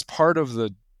wonder if that's part of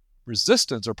the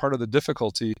resistance or part of the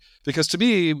difficulty, because to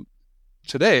me,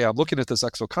 today, I'm looking at this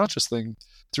exoconscious thing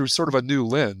through sort of a new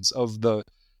lens of the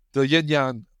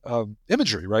yin-yang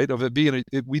imagery, right? Of it being,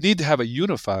 we need to have a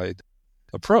unified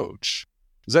approach.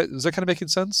 Is that kind of making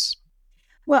sense?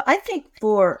 Well, I think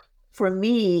for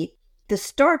me, the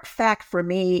stark fact for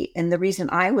me, and the reason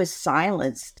I was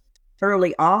silenced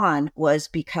early on, was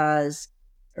because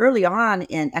early on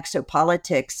in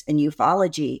exopolitics and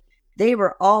ufology, they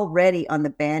were already on the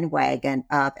bandwagon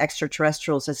of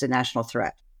extraterrestrials as a national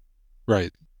threat.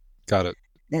 Right. Got it.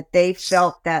 That they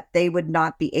felt that they would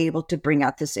not be able to bring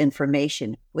out this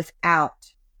information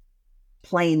without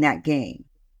playing that game.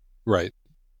 Right.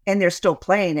 And they're still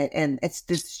playing it. And it's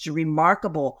this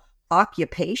remarkable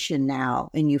occupation now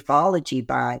in ufology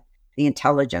by the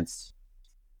intelligence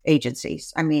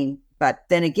agencies. I mean, but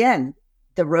then again,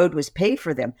 the road was paved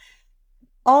for them.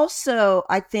 Also,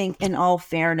 I think, in all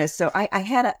fairness, so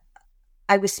I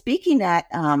was speaking at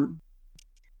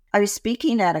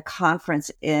a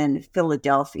conference in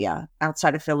Philadelphia,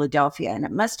 outside of Philadelphia, and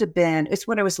it's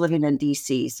when I was living in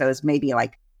DC. So it's maybe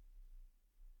like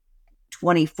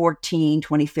 2014,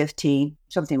 2015,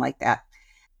 something like that.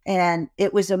 And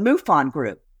it was a MUFON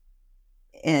group.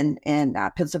 in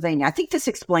Pennsylvania. I think this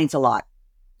explains a lot.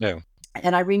 Yeah.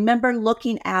 And I remember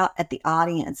looking out at the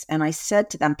audience, and I said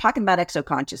to them, talking about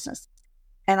exoconsciousness,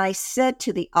 and I said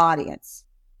to the audience,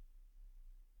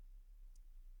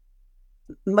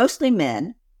 mostly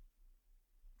men,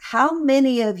 how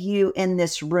many of you in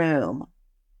this room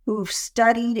who've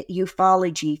studied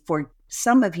ufology for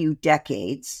some of you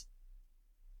decades,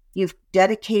 you've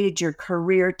dedicated your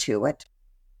career to it,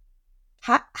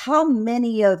 how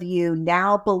many of you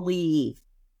now believe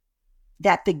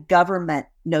that the government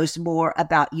knows more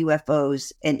about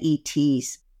UFOs and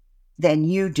ETs than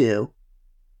you do,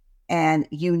 and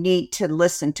you need to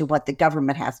listen to what the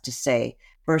government has to say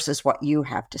versus what you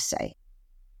have to say?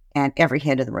 And every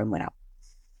hand in the room went up.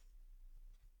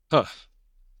 Huh.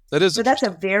 That is so. That's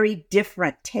a very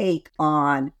different take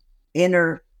on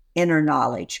inner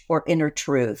knowledge or inner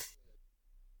truth.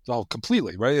 Oh,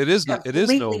 completely, right? It is not. It is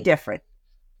completely different.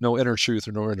 No inner truth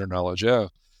or no inner knowledge. Yeah,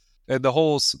 and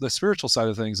the spiritual side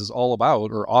of things is all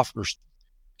about, or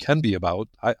can be about.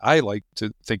 I like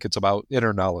to think it's about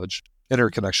inner knowledge, inner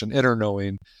connection, inner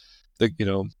knowing. That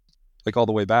like all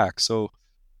the way back. So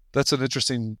that's an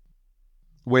interesting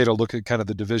way to look at kind of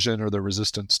the division or the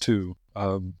resistance too.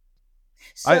 I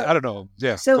don't know.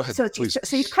 Yeah. So go ahead, please.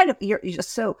 So you kind of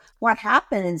so what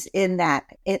happens in that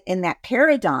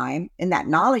paradigm, in that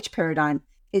knowledge paradigm,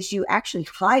 is you actually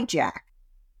hijack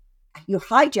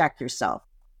yourself,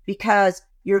 because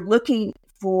you're looking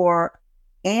for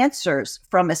answers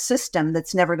from a system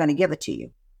that's never going to give it to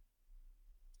you.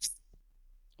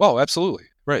 Oh, absolutely.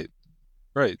 Right.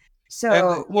 So,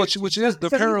 and, which is the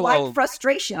parallel. You like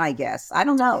frustration, I guess. I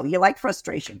don't know. You like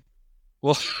frustration.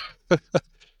 Well,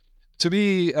 to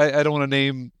me, I don't want to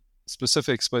name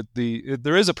specifics, but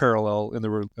there is a parallel in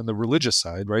the religious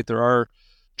side, right? There are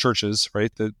churches,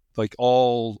 right, that like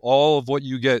all of what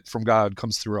you get from God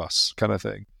comes through us, kind of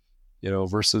thing,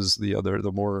 versus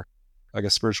the more, I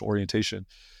guess, spiritual orientation.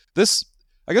 I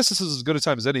guess this is as good a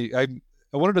time as any. I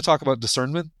wanted to talk about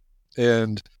discernment,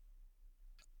 and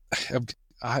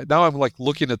now I'm like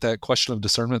looking at that question of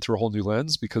discernment through a whole new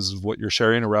lens because of what you're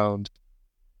sharing around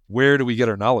where do we get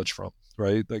our knowledge from,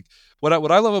 right? Like what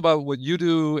I love about what you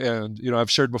do, and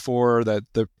I've shared before that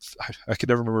I can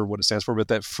never remember what it stands for, but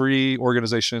that free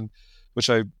organization, which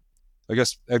I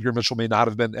guess Edgar Mitchell may not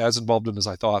have been as involved in as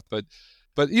I thought, but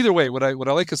either way, what I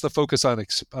like is the focus on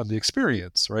the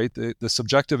experience, right? The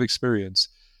subjective experience,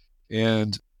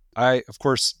 and of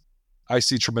course I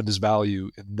see tremendous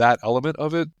value in that element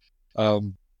of it.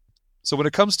 So when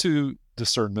it comes to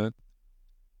discernment,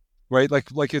 right, like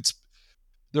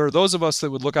there are those of us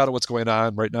that would look out at what's going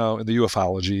on right now in the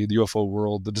ufology, the UFO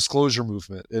world, the disclosure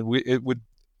movement, and it would,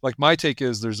 like, my take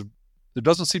is there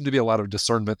doesn't seem to be a lot of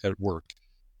discernment at work.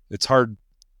 It's hard,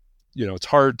 it's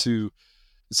hard to,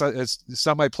 it's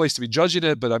not my place to be judging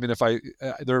it, but I mean, if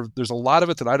there's a lot of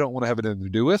it that I don't want to have anything to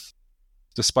do with,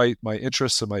 despite my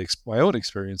interests and my own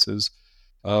experiences,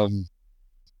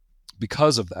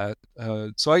 because of that.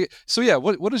 So yeah,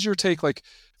 what is your take, like,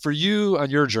 for you on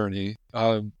your journey?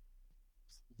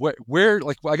 Where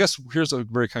like, I guess here's a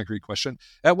very concrete question.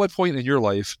 At what point in your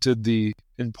life did the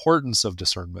importance of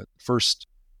discernment first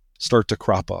start to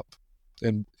crop up?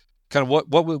 And kind of what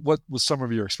was some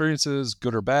of your experiences,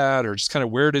 good or bad, or just kind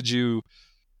of where did you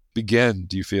begin,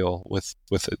 do you feel, with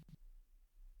it?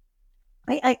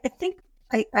 I think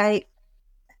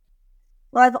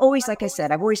well, I've always, like I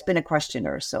said, I've always been a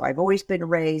questioner. So I've always been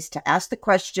raised to ask the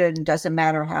question. Doesn't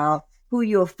matter who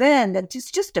you offend. It's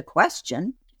just a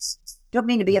question. Don't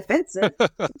mean to be offensive.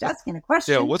 Just asking a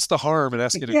question. Yeah. What's the harm in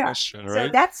asking a question? Right.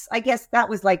 So I guess that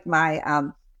was like my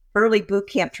early boot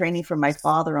camp training from my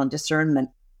father on discernment.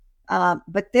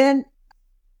 But then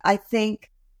I think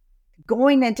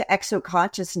going into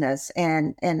exoconsciousness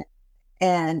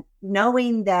and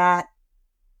knowing that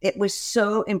it was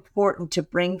so important to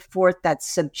bring forth that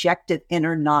subjective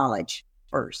inner knowledge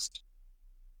first.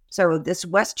 So this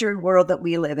Western world that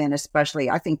we live in, especially,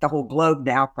 I think the whole globe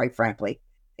now, quite frankly,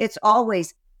 it's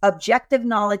always objective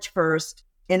knowledge first,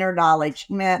 inner knowledge,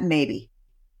 maybe,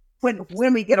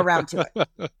 when we get around to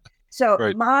it. So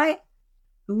right.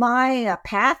 My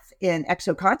path in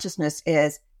exoconsciousness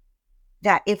is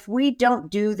that if we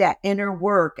don't do that inner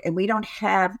work and we don't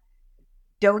have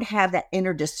that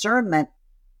inner discernment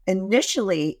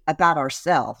initially about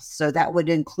ourselves, so that would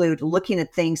include looking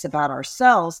at things about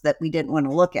ourselves that we didn't want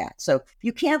to look at. So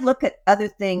you can't look at other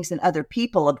things and other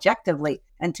people objectively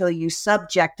until you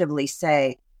subjectively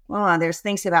say, well, there's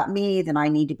things about me that I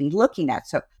need to be looking at.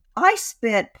 So I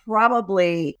spent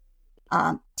probably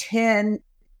 10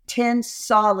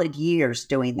 solid years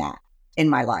doing that in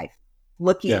my life,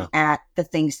 looking at the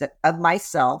things of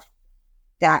myself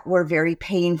that were very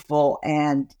painful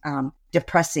and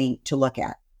depressing to look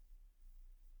at.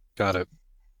 Got it.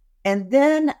 And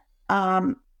then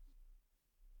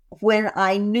when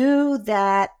I knew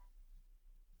that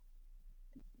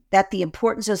the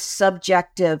importance of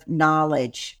subjective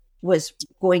knowledge was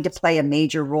going to play a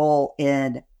major role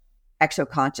in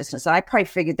exoconsciousness, I probably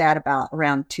figured that about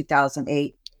around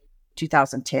 2008,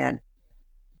 2010.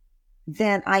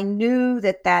 Then I knew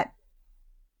that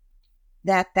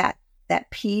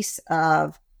piece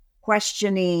of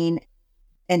questioning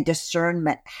and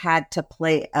discernment had to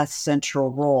play a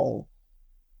central role,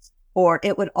 or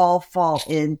it would all fall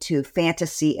into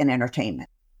fantasy and entertainment.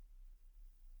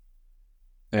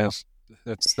 Yes,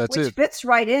 that's Which it. fits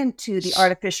right into the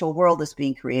artificial world that's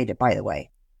being created, by the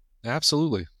way.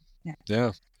 Absolutely.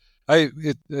 Yeah. At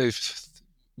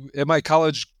my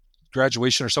college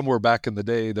graduation or somewhere back in the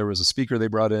day, there was a speaker they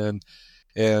brought in,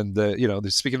 and they're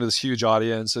speaking to this huge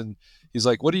audience, and he's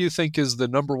like, "What do you think is the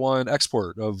number one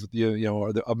export of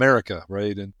the America?"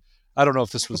 Right? And I don't know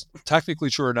if this was technically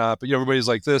true or not, but everybody's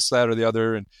like this, that, or the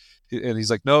other, and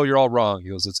he's like, "No, you're all wrong." He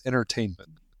goes, "It's entertainment.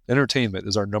 Entertainment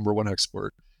is our number one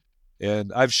export."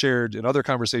 And I've shared in other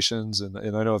conversations, and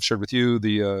I know I've shared with you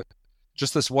the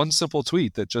just this one simple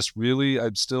tweet that just really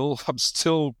I'm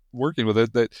still working with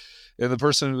it. And the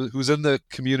person who's in the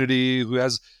community who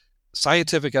has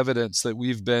scientific evidence that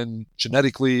we've been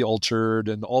genetically altered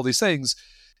and all these things,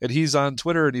 and he's on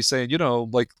Twitter and he's saying,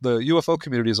 like the UFO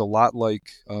community is a lot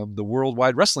like the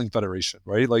Worldwide Wrestling Federation,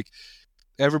 right? Like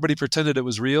everybody pretended it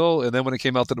was real, and then when it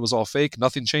came out that it was all fake,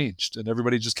 nothing changed, and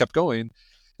everybody just kept going.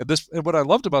 And what I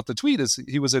loved about the tweet is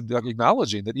he was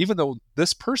acknowledging that even though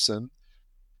this person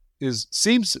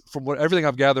seems from everything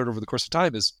I've gathered over the course of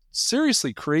time is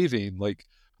seriously craving like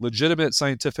legitimate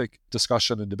scientific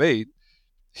discussion and debate,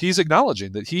 he's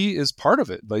acknowledging that he is part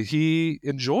of it. Like he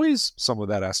enjoys some of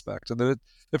that aspect, and that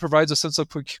it provides a sense of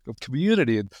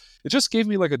community. And it just gave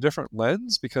me like a different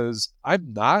lens, because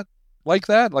I'm not like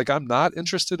that. Like I'm not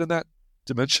interested in that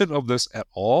dimension of this at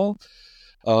all.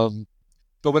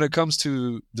 But when it comes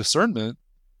to discernment,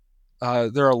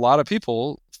 there are a lot of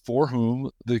people for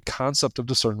whom the concept of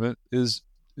discernment it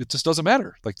just doesn't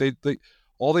matter. Like they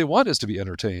all they want is to be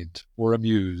entertained or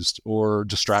amused or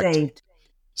distracted.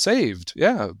 Saved.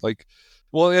 Yeah. Like,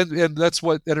 well, and that's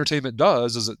what entertainment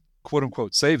does, is it quote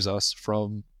unquote saves us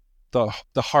from the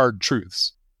hard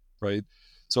truths. Right.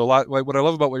 So what I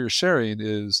love about what you're sharing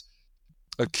is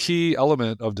a key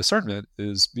element of discernment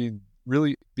is being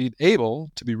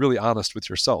able to be really honest with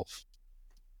yourself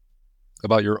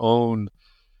about your own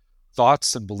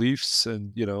thoughts and beliefs.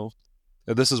 And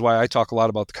and this is why I talk a lot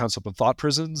about the concept of thought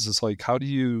prisons. It's like, how do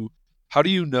you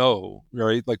know,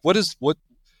 right? Like what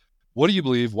do you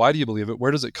believe? Why do you believe it?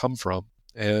 Where does it come from?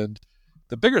 And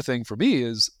the bigger thing for me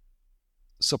is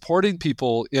supporting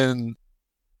people in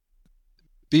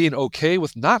being okay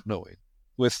with not knowing,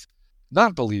 with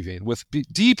not believing, with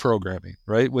deprogramming,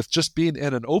 right? With just being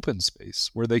in an open space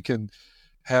where they can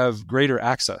have greater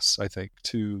access, I think,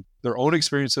 to their own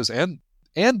experiences and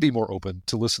be more open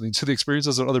to listening to the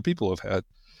experiences that other people have had.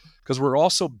 Because we're all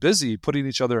so busy putting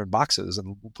each other in boxes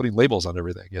and putting labels on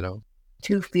everything,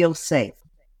 To feel safe.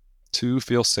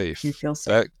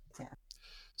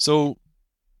 So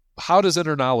how does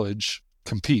inner knowledge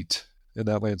compete in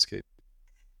that landscape?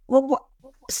 Well,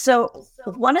 so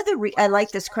one of the I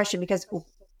like this question because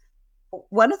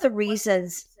one of the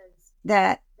reasons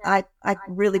that I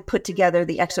really put together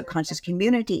the exoconscious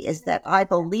community is that I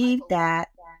believe that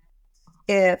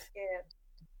if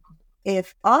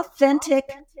authentic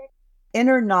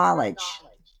inner knowledge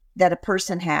that a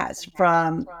person has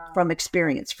from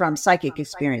experience, from psychic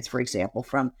experience, for example,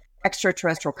 from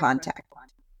extraterrestrial contact,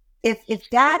 if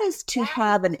that is to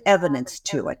have an evidence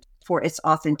to it for its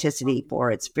authenticity,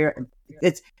 for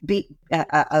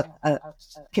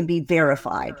can be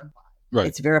verified, right?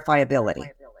 Its verifiability,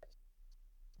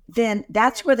 then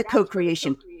that's where the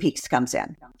co-creation piece comes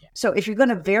in. So if you're going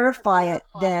to verify it,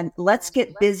 then let's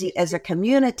get busy as a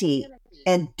community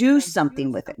and do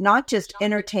something with it, not just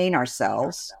entertain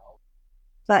ourselves,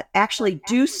 but actually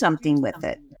do something with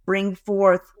it. Bring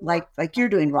forth, like you're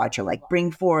doing, Roger, like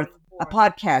bring forth a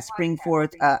podcast, bring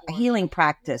forth a healing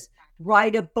practice,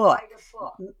 write a book,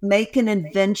 make an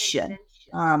invention,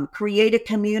 create a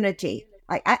community.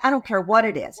 I don't care what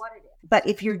it is. But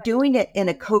if you're doing it in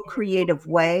a co-creative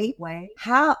way,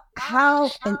 how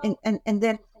and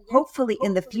then hopefully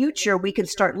in the future we can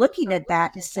start looking at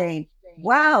that and saying,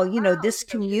 wow, this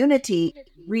community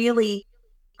really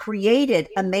created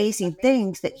amazing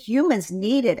things that humans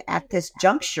needed at this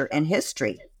juncture in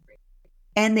history.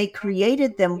 And they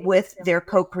created them with their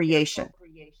co-creation.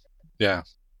 Yeah.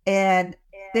 And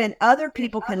then other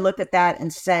people can look at that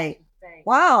and say,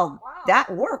 wow,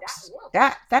 that works.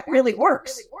 That really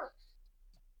works.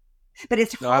 But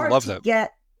it's hard to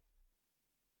get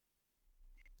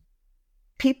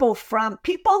people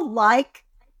like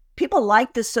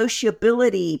the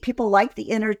sociability, people like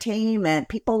the entertainment,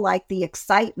 people like the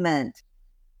excitement.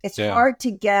 It's hard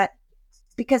to get,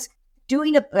 because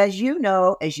doing as you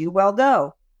well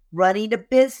know, running a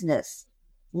business,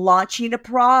 launching a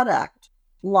product,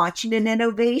 launching an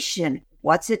innovation,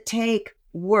 what's it take?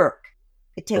 Work.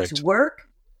 It takes work.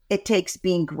 It takes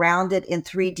being grounded in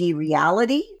 3D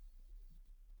reality.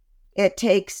 It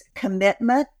takes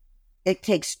commitment. It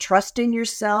takes trust in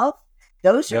yourself.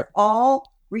 Those are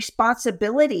all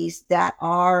responsibilities that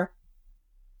are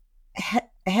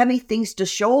heavy things to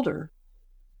shoulder.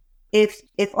 If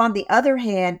on the other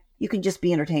hand, you can just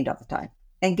be entertained all the time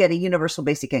and get a universal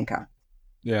basic income.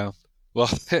 Yeah. Well,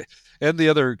 and the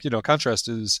other, contrast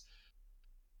is,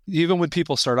 even when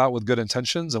people start out with good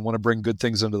intentions and want to bring good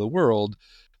things into the world,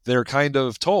 they're kind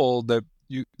of told that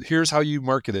here's how you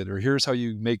market it, or here's how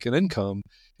you make an income,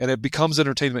 and it becomes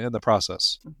entertainment in the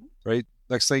process, right?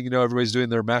 Next thing you know, everybody's doing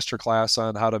their master class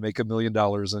on how to make $1 million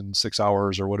in 6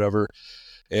 hours or whatever.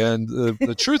 And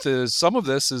the truth is, some of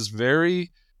this is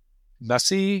very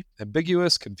messy,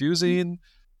 ambiguous, confusing.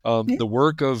 The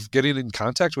work of getting in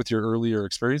contact with your earlier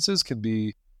experiences can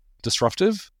be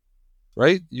disruptive,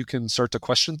 right? You can start to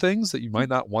question things that you might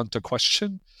not want to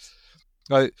question.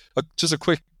 Just a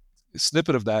quick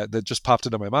snippet of that just popped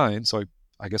into my mind, so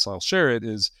I guess I'll share it,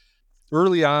 is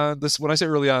early on, when I say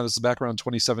early on, this is back around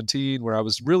 2017, where I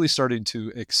was really starting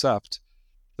to accept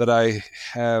that I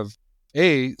have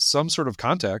some sort of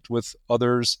contact with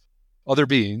other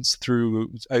beings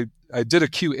through, I did a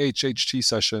QHHT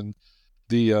session,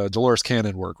 the Dolores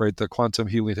Cannon work, right? The quantum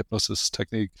healing hypnosis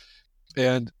technique,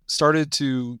 and started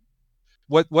to,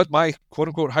 what my quote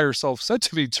unquote higher self said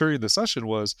to me during the session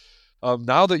was,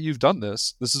 now that you've done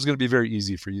this is going to be very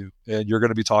easy for you, and you're going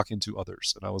to be talking to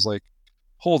others. And I was like,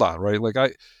 hold on, right?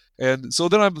 And so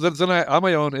then I on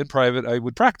my own in private, I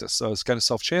would practice. So I was kind of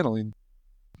self-channeling.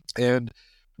 And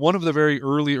one of the very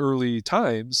early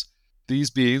times, these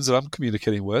beings that I'm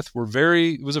communicating with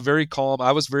it was a very calm.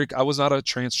 I was not a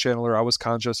trance channeler. I was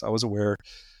conscious. I was aware.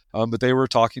 But they were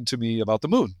talking to me about the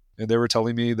moon, and they were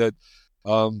telling me that,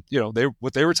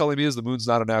 what they were telling me is the moon's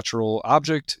not a natural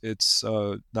object. It's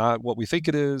not what we think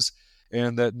it is.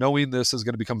 And that knowing this is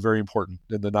going to become very important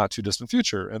in the not too distant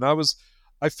future. And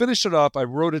I finished it up. I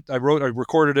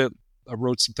recorded it. I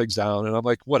wrote some things down, and I'm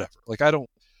like, whatever. Like,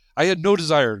 I had no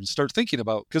desire to start thinking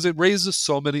about, because it raises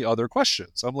so many other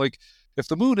questions. I'm like, if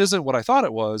the moon isn't what I thought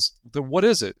it was, then what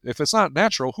is it? If it's not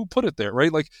natural, who put it there,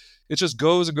 right? Like, it just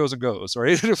goes and goes and goes,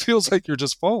 right? And it feels like you're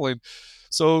just falling.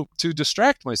 So to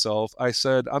distract myself, I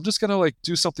said, I'm just going to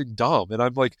do something dumb. And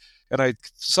I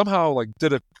somehow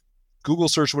did a Google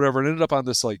search or whatever, and ended up on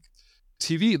this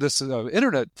TV, this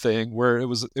internet thing where it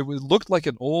looked like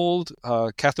an old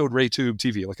cathode ray tube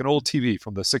TV, like an old TV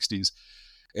from the 60s.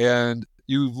 And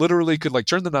you literally could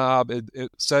turn the knob, and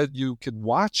it said you can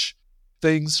watch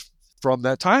things from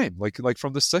that time, like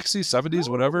from the 60s, 70s,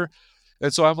 whatever.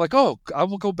 And so I'm like, oh, I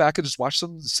will go back and just watch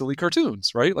some silly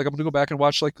cartoons, right? Like, I'm going to go back and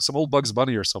watch some old Bugs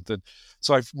Bunny or something.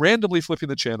 So I'm randomly flipping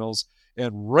the channels,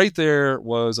 and right there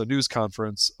was a news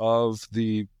conference of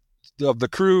the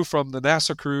crew from the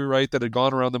NASA crew, right, that had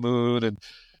gone around the moon.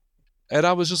 And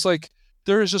I was just like,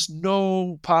 there is just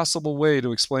no possible way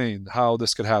to explain how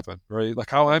this could happen, right?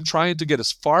 Like, how I'm trying to get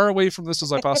as far away from this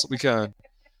as I possibly can.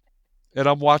 And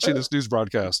I'm watching this news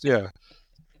broadcast. Yeah.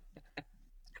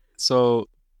 So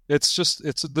this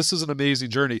is an amazing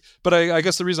journey. But I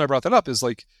guess the reason I brought that up is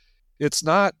it's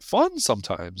not fun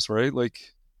sometimes, right? I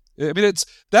mean,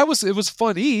 it was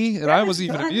funny, and I was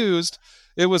even amused.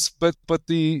 It was, but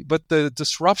the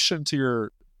disruption to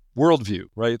your worldview,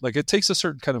 right? It takes a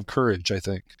certain kind of courage, I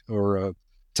think, or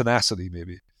tenacity,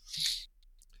 maybe.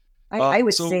 I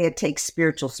would say it takes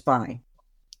spiritual spine.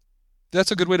 That's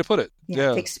a good way to put it.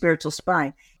 Yeah. It takes spiritual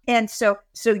spine. And so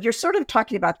you're sort of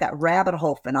talking about that rabbit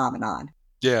hole phenomenon.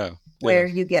 Yeah. Where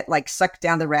you get sucked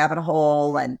down the rabbit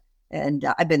hole, and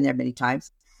I've been there many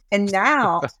times. And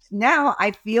now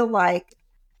I feel like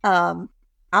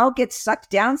I'll get sucked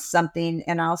down something,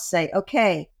 and I'll say,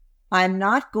 okay, I'm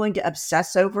not going to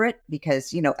obsess over it,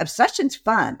 because, obsession's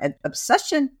fun.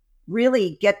 Obsession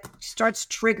really starts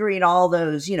triggering all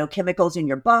those, chemicals in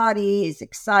your body. Is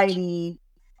exciting,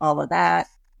 all of that.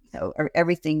 Or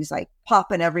everything's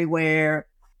popping everywhere.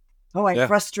 Oh, I'm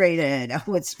frustrated.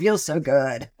 Oh, it feels so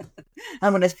good. I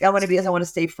want to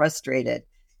stay frustrated.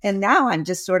 And now I'm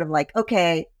just sort of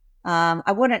okay,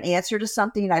 I want an answer to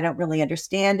something. I don't really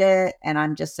understand it. And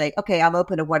I'm just saying, okay, I'm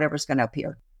open to whatever's going to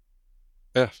appear.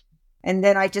 Yeah. And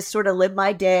then I just sort of live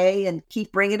my day and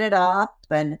keep bringing it up.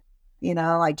 And,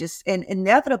 and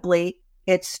inevitably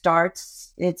things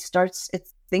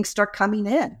start coming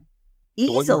in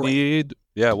easily.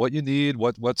 What you need,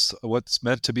 what's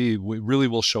meant to be really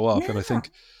will show up. Yeah. And I think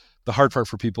the hard part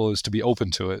for people is to be open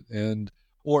to it. And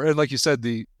like you said,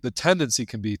 the tendency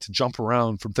can be to jump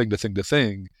around from thing to thing to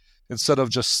thing instead of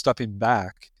just stepping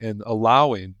back and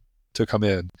allowing to come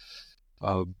in.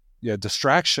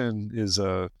 Distraction is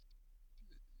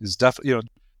definitely,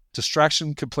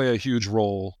 distraction can play a huge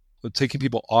role with taking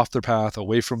people off their path,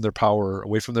 away from their power,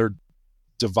 away from their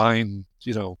divine,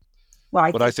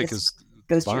 well, I think is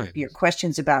goes to your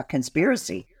questions about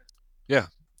conspiracy. Yeah.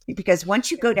 Because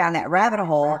once you go down that rabbit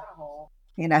hole,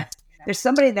 there's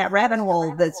somebody in that rabbit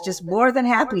hole that's just more than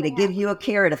happy to give you a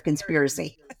carrot of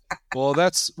conspiracy.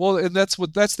 That's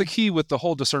the key with the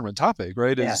whole discernment topic,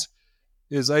 right?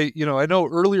 Is I know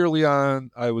early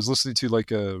on I was listening to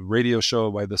like a radio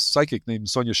show by this psychic named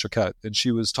Sonia Choquette, and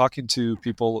she was talking to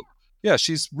people. Yeah,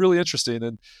 she's really interesting,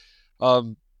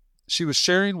 and she was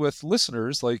sharing with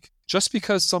listeners, like, just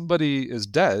because somebody is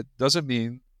dead doesn't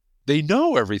mean they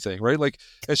know everything, right? Like,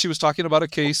 and she was talking about a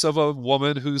case of a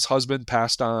woman whose husband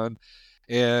passed on,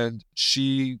 and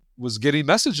she was getting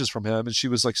messages from him, and she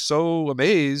was like so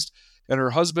amazed, and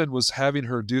her husband was having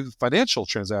her do financial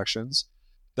transactions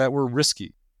that were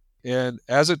risky. And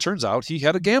as it turns out, he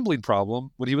had a gambling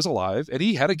problem when he was alive, and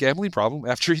he had a gambling problem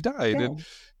after he died. Yeah. And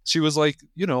she was like,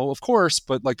 of course,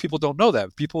 but like, people don't know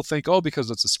that. People think, oh, because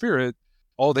it's a spirit,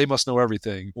 oh, they must know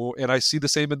everything. And I see the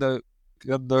same in the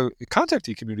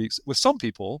contactee community with some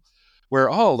people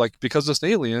where, oh, like, because it's an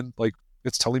alien, like,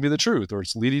 it's telling me the truth, or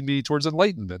it's leading me towards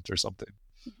enlightenment or something.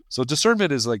 So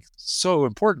discernment is like so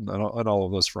important on all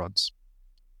of those fronts.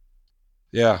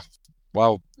 Yeah.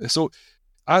 Wow. So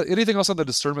anything else on the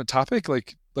discernment topic?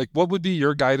 Like what would be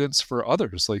your guidance for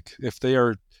others? Like, if they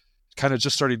are kind of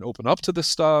just starting to open up to this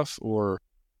stuff, or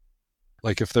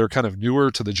like if they're kind of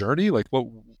newer to the journey, like what?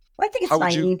 Well, I think it's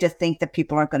naive to think that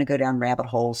people aren't going to go down rabbit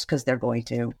holes, because they're going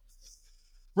to.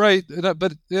 Right.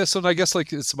 But yeah, so I guess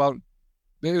like it's about,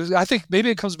 I think maybe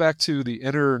it comes back to the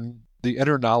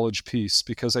inner knowledge piece,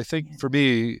 because I think for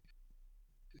me,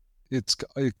 it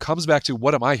comes back to,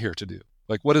 what am I here to do?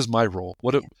 Like, what is my role?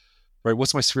 Right?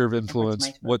 What's my sphere of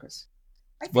influence? What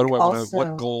do I want to?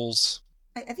 What goals?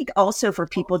 I think also for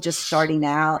people just starting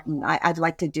out, and I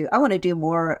want to do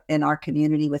more in our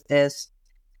community with this,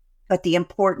 but the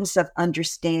importance of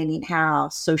understanding how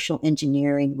social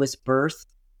engineering was birthed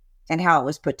and how it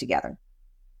was put together,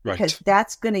 right? Because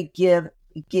that's going to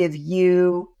give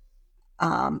you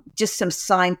just some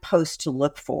signposts to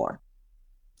look for.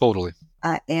 Totally.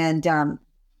 And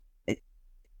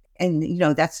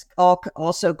that's all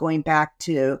also going back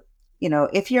to,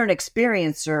 if you're an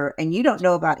experiencer and you don't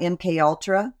know about MK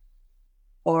Ultra,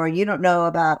 or you don't know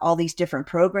about all these different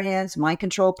programs, mind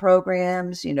control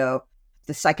programs,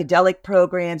 the psychedelic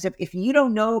programs, if you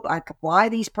don't know about why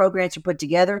these programs are put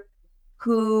together,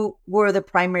 who were the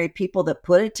primary people that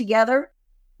put it together,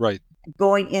 right?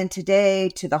 Going in today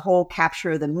to the whole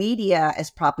capture of the media as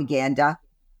propaganda,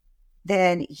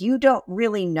 then you don't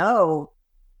really know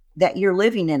that you're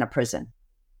living in a prison.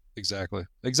 Exactly.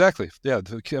 Yeah.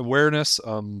 The awareness,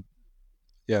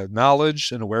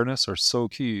 knowledge and awareness are so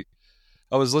key.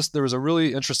 There was a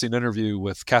really interesting interview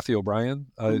with Kathy O'Brien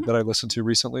that I listened to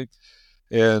recently.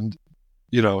 And,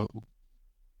 I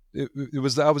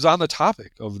was on the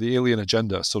topic of the alien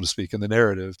agenda, so to speak, in the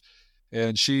narrative.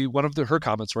 And one of her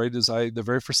comments, right, is the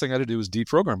very first thing I had to do was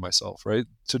deprogram myself, right,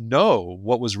 to know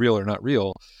what was real or not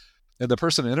real. And the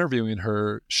person interviewing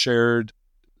her shared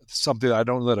something that I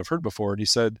don't know that I've heard before. And he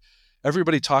said,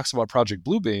 everybody talks about Project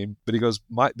Bluebeam, but he goes,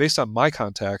 based on my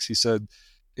contacts, he said,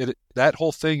 that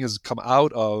whole thing has come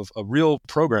out of a real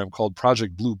program called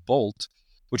Project Blue Bolt,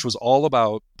 which was all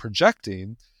about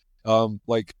projecting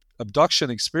like abduction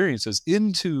experiences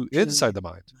inside the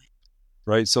mind,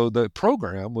 right? So the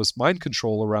program was mind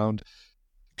control around,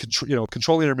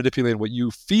 controlling or manipulating what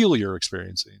you feel you're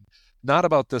experiencing, not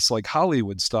about this like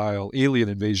Hollywood style alien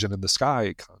invasion in the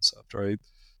sky concept, right?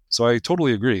 So I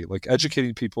totally agree. Like,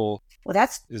 educating people. Well,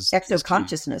 that's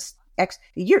exoconsciousness.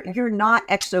 You're not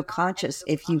exoconscious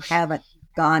if you haven't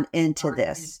gone into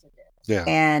this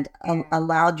and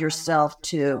allowed yourself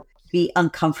to be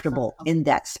uncomfortable in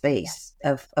that space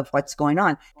of what's going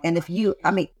on. And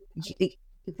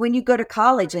when you go to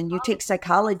college and you take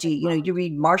psychology, you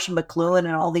read Marshall McLuhan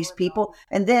and all these people,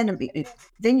 and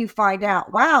then you find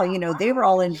out, wow, they were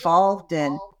all involved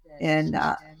in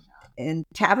in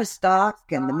Tavistock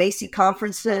and the Macy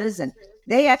conferences, and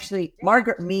they actually,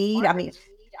 Margaret Mead. I mean,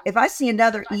 if I see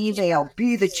another email,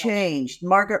 be the change,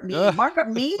 Margaret Mead. Margaret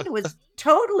Mead was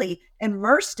totally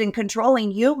immersed in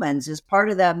controlling humans as part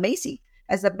of the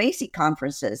Macy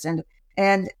conferences,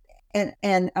 and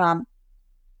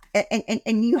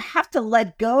you have to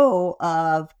let go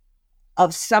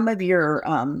of some of your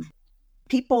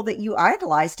people that you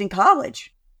idolized in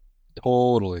college.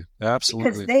 Totally.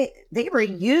 Absolutely. Because they were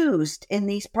used in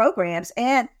these programs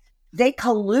and they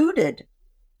colluded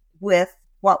with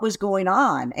what was going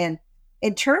on. And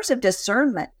in terms of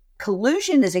discernment,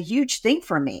 collusion is a huge thing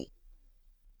for me.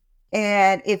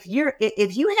 And if you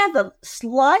have the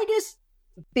slightest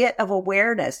bit of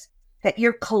awareness that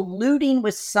you're colluding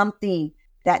with something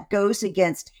that goes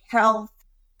against health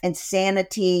and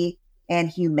sanity and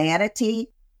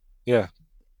humanity, yeah,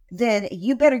 then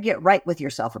you better get right with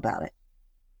yourself about it.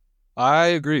 I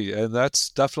agree. And that's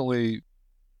definitely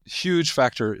a huge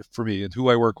factor for me and who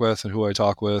I work with and who I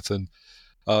talk with. And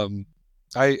I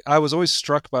was always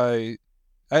struck by,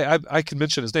 I can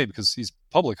mention his name because he's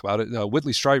public about it.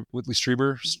 Whitley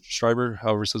Strieber,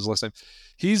 however he says his last name.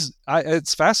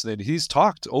 It's fascinating. He's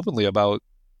talked openly about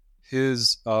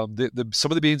his some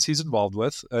of the beings he's involved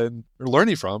with and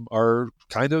learning from are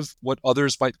kind of what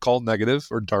others might call negative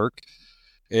or dark.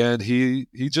 And he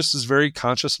just is very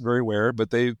conscious and very aware,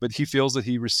 but he feels that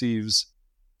he receives,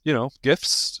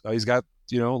 gifts. He's got,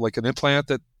 like an implant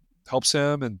that helps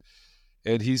him,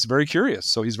 and he's very curious.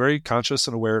 So he's very conscious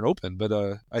and aware and open. But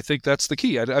I think that's the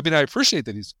key. I mean, I appreciate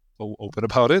that he's open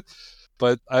about it,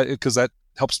 but because that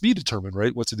helps me determine,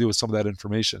 right, what to do with some of that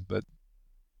information. But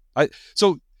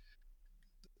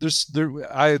there's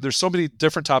so many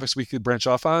different topics we could branch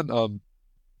off on.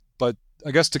 But I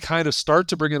guess to kind of start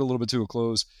to bring it a little bit to a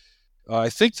close,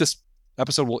 I think this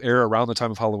episode will air around the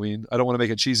time of Halloween. I don't want to make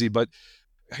it cheesy, but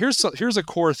here's a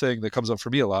core thing that comes up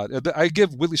for me a lot. I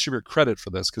give Whitley Strieber credit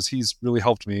for this because he's really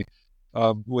helped me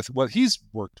with what he's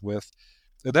worked with,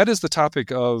 and that is the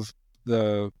topic of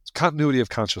the continuity of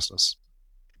consciousness.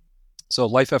 So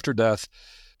life after death.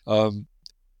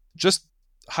 Just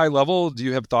high level, do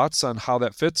you have thoughts on how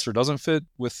that fits or doesn't fit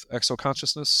with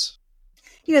exoconsciousness?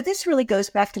 This really goes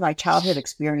back to my childhood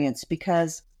experience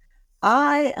because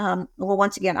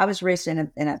once again, I was raised in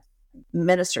a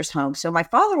minister's home. So my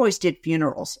father always did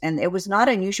funerals, and it was not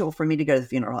unusual for me to go to the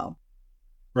funeral home.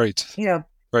 Right.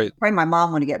 Right. Probably my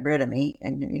mom wanted to get rid of me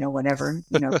and, whatever,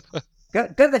 go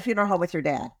to the funeral home with your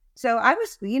dad. So I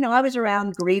was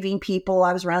around grieving people.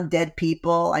 I was around dead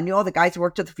people. I knew all the guys who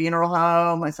worked at the funeral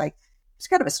home. It's kind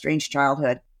of a strange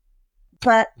childhood,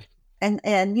 but And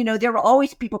there were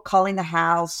always people calling the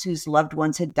house whose loved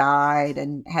ones had died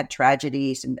and had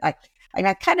tragedies. And I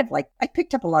kind of I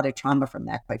picked up a lot of trauma from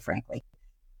that, quite frankly.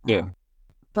 Yeah.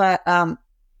 But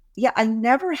I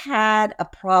never had a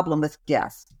problem with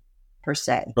death per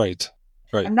se. Right.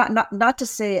 I'm not to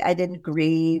say I didn't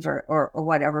grieve or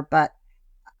whatever, but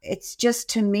it's just,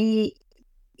 to me,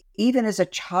 even as a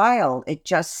child, it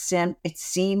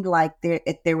seemed like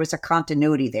there was a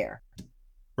continuity there.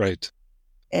 Right.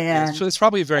 And so it's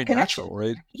probably very natural,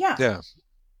 right? Yeah. Yeah.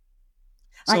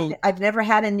 So I've never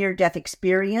had a near-death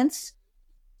experience,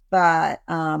 but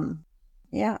I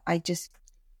never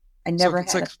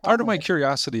had. It's part of my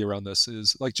curiosity around this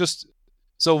is Lilydale,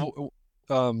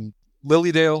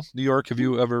 New York. Have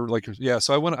you ever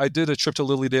So I did a trip to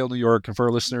Lilydale, New York, and for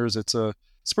our listeners, it's a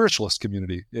spiritualist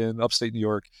community in upstate New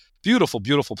York. Beautiful,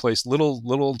 beautiful place.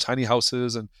 Little tiny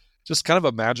houses, and just kind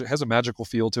of has a magical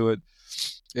feel to it.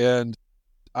 And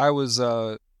I was,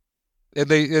 and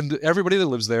everybody that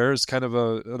lives there is kind of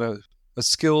a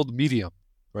skilled medium,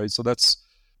 right? So that's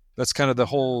kind of the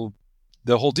whole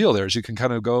deal there is you can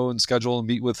kind of go and schedule and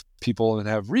meet with people and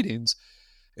have readings.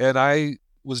 And I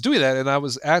was doing that, and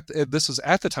this was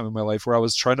at the time in my life where I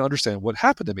was trying to understand what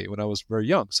happened to me when I was very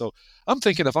young. So I'm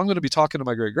thinking, if I'm going to be talking to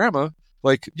my great grandma,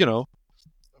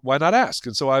 why not ask?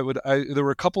 And so there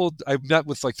were a couple, I met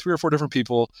with 3 or 4 different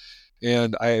people,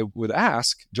 and I would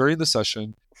ask during the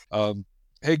session,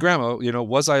 hey grandma,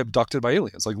 was I abducted by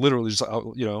aliens? Literally just,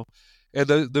 and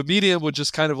the medium would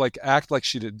just kind of act like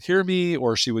she didn't hear me,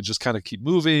 or she would just kind of keep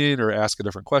moving or ask a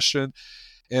different question.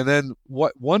 And then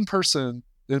one person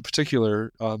in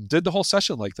particular did the whole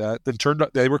session like that, then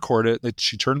they recorded it,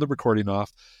 she turned the recording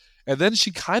off. And then she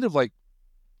kind of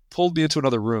pulled me into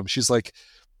another room. She's like,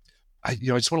 I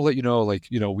just want to let you know,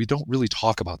 we don't really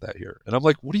talk about that here. And I'm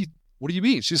like, what do you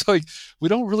mean? She's like, we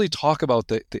don't really talk about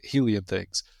the alien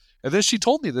things. And then she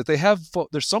told me that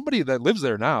there's somebody that lives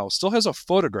there now, still has a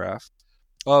photograph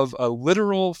of a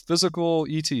literal physical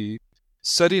ET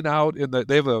setting out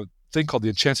they have a thing called the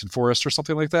Enchanted Forest or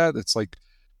something like that. It's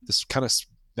this kind of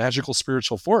magical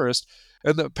spiritual forest.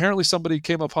 And apparently somebody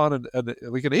came upon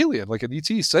like an alien, like an ET,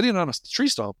 sitting on a tree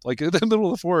stump, like in the middle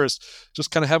of the forest,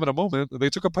 just kind of having a moment. And they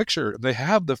took a picture, and they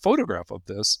have the photograph of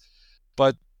this.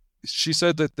 But she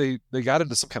said that they got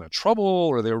into some kind of trouble,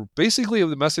 or they were basically,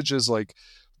 the message is like,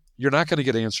 you're not going to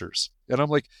get answers. And I'm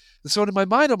like, so in my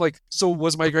mind, I'm like, so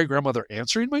was my great grandmother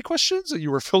answering my questions and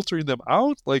you were filtering them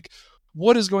out? Like,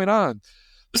 what is going on?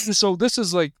 So this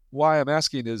is like why I'm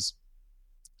asking is,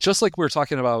 just like we're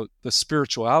talking about the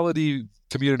spirituality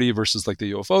community versus like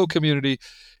the UFO community,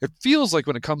 it feels like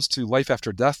when it comes to life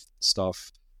after death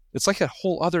stuff, it's like a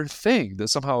whole other thing that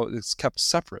somehow it's kept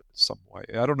separate some way.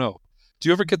 I don't know. Do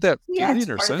you ever get that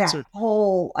feeling or sense?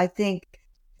 I think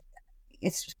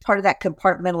it's part of that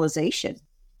compartmentalization.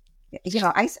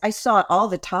 I saw it all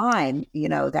the time,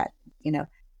 that,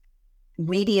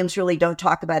 mediums really don't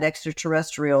talk about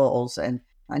extraterrestrials, and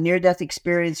near-death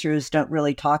experiencers don't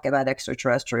really talk about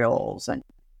extraterrestrials. And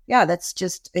that's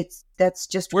just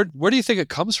where do you think it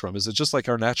comes from? Is it just like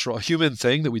our natural human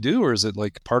thing that we do, or is it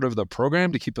like part of the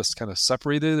program to keep us kind of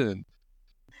separated? And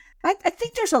I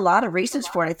think there's a lot of reasons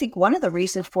for it. I think one of the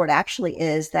reasons for it actually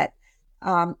is that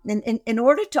in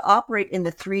order to operate in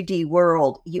the 3D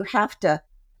world, you have to,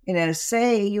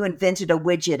 say you invented a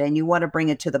widget and you want to bring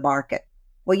it to the market.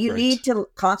 Well, you need to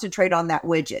concentrate on that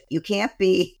widget. You can't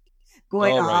be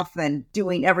going off and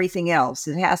doing everything else.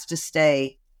 It has to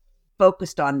stay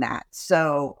focused on that.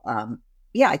 So,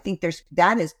 I think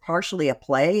that is partially a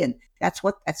play, and that's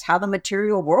how the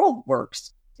material world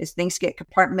works. Is things get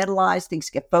compartmentalized, things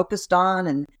get focused on,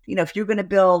 and if you're going to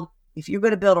build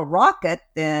a rocket,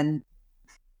 then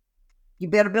you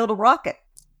better build a rocket.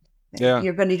 Yeah. If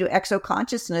you're going to do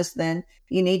exoconsciousness, then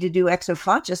you need to do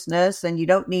exoconsciousness, and you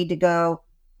don't need to go,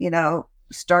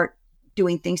 start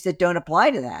doing things that don't apply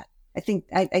to that. I think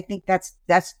that's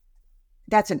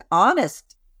an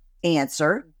honest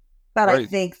answer, but I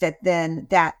think that then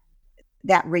that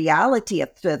reality of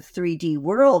the 3D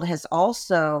world has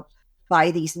also,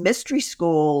 by these mystery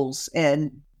schools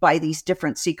and by these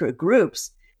different secret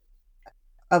groups,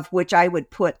 of which I would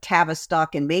put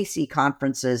Tavistock and Macy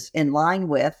conferences in line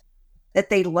with, that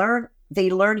they learn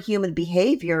human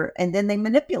behavior and then they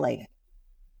manipulate it.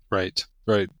 Right.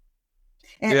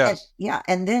 And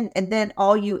then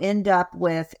all you end up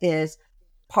with is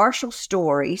partial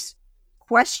stories,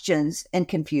 questions, and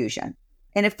confusion.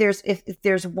 And if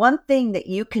there's one thing that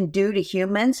you can do to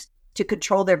humans to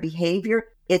control their behavior,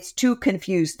 it's to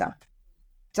confuse them.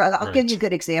 So I'll give you a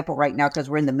good example right now because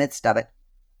we're in the midst of it.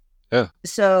 Yeah.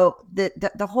 So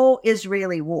the whole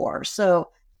Israeli war.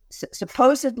 So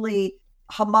supposedly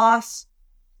Hamas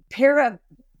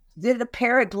did a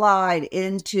paraglide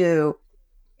into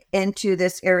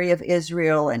this area of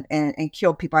Israel and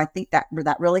killed people. I think that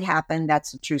really happened.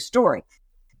 That's a true story.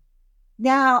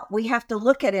 Now we have to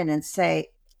look at it and say,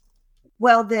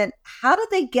 well, then how did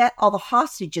they get all the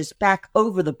hostages back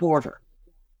over the border?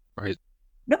 Right.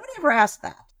 Nobody ever asked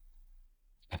that.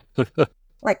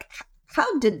 Like,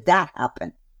 how did that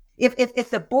happen? If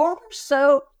the border's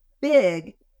so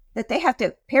big that they have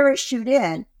to parachute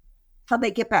in, how'd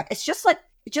they get back? It's just like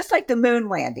the moon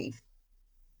landing.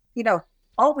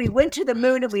 We went to the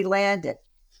moon and we landed.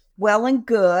 Well and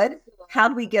good. How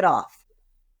do we get off?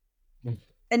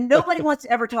 And nobody wants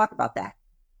to ever talk about that.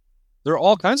 There are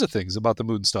all kinds of things about the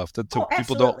moon stuff that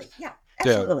people don't. Yeah,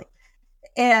 absolutely.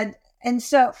 Yeah. And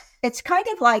so it's kind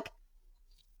of like,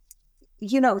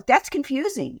 that's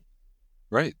confusing.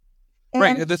 Right.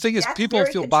 And the thing is, people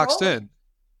feel boxed in.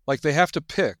 Like they have to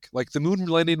pick, like the moon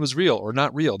landing was real or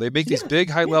not real. They make these big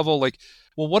high level, like,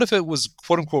 well, what if it was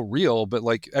quote unquote real, but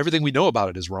like everything we know about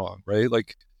it is wrong, right?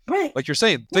 Like you're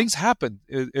saying, things happen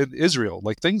in Israel,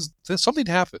 like something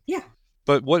happened. Yeah.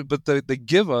 But they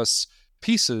give us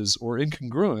pieces or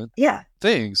incongruent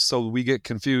things, so we get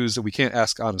confused and we can't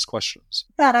ask honest questions.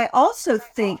 But I also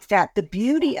think that the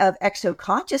beauty of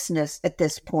exoconsciousness at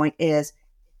this point is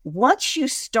once you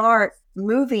start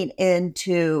moving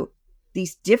into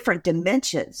these different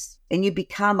dimensions and you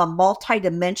become a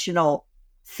multidimensional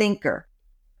thinker,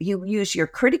 you use your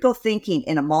critical thinking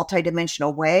in a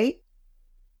multidimensional way,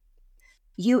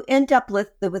 you end up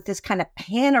with this kind of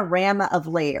panorama of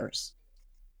layers.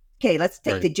 Okay, let's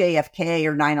take the JFK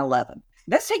or 9/11.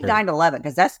 Let's take 9/11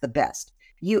 because that's the best.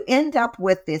 You end up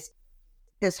with this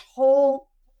whole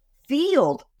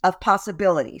field of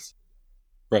possibilities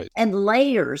and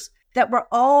layers that were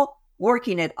all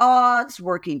working at odds,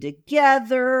 working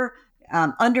together,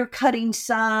 undercutting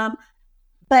some.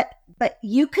 But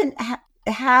you can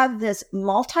have this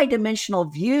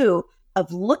multidimensional view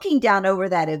of looking down over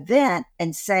that event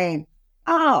and saying,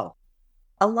 oh,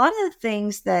 a lot of the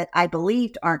things that I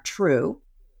believed aren't true.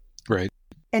 Right.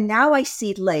 And now I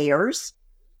see layers,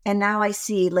 and now I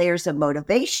see layers of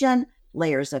motivation,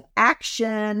 layers of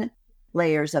action,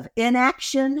 layers of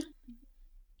inaction.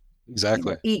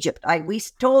 Exactly. Egypt. We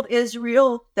told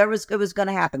Israel it was going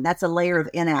to happen. That's a layer of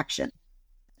inaction.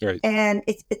 Right. And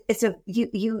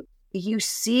you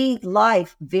see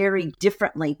life very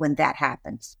differently when that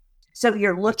happens. So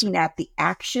you're looking at the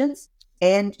actions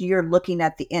and you're looking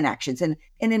at the inactions. And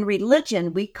in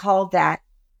religion, we call that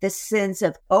the sins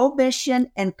of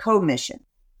omission and commission.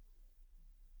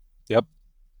 Yep.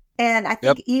 And I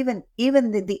think even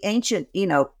the ancient,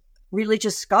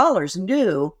 religious scholars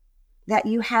knew that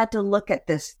you had to look at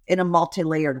this in a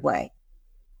multi-layered way.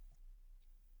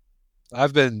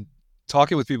 I've been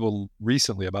talking with people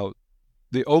recently about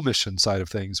the omission side of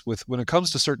things when it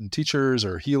comes to certain teachers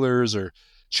or healers or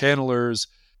channelers.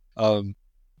 Our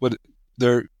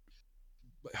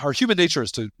human nature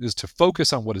is to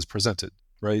focus on what is presented,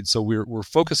 right? So we're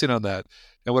focusing on that.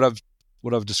 And what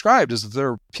I've described is that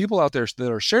there are people out there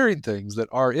that are sharing things that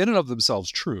are in and of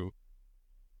themselves true,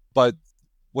 but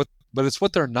it's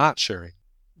what they're not sharing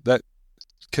that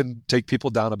can take people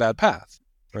down a bad path,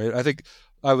 right? I think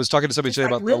I was talking to somebody today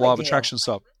about the law of attraction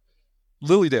stuff.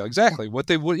 Lilydale, exactly. What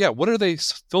are they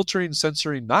filtering,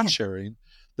 censoring, not sharing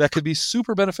that could be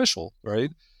super beneficial,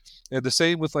 right? And the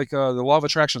same with the law of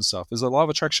attraction stuff. Is the law of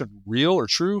attraction real or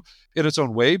true in its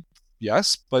own way?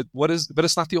 Yes, but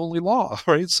it's not the only law,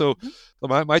 right? So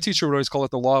my teacher would always call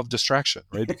it the law of distraction,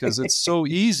 right? Because it's so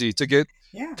easy to get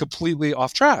completely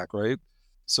off track, right?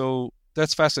 So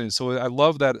that's fascinating. So I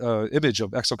love that image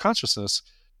of exoconsciousness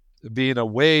being a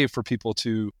way for people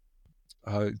to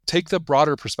take the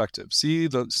broader perspective, see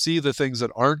the things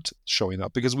that aren't showing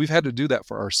up, because we've had to do that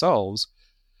for ourselves.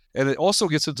 And it also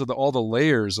gets into all the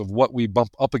layers of what we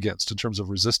bump up against in terms of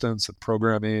resistance and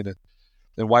programming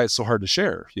and why it's so hard to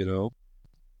share, I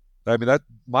mean, that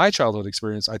my childhood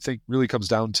experience, I think, really comes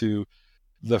down to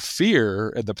the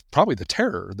fear and probably the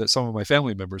terror that some of my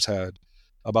family members had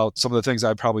about some of the things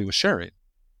I probably was sharing.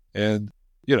 And,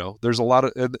 there's a lot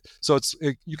of, so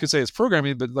you could say it's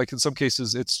programming, but in some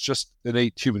cases, it's just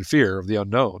innate human fear of the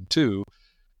unknown too.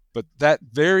 But that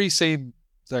very same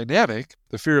dynamic,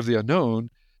 the fear of the unknown,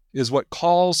 is what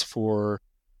calls for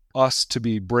us to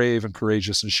be brave and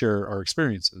courageous and share our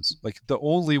experiences. The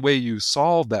only way you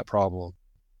solve that problem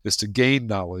is to gain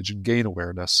knowledge and gain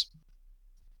awareness.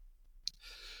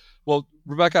 Well,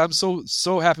 Rebecca, I'm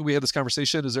so happy we had this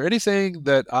conversation. Is there anything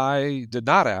that I did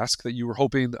not ask that you were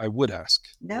hoping I would ask?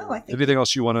 No, I think anything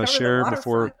else you want to share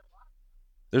before?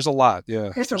 There's a lot, yeah.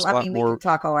 There's a lot more. We can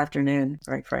talk all afternoon,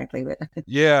 right? Frankly, but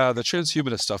yeah, the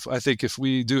transhumanist stuff. I think if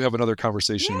we do have another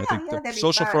conversation, I think the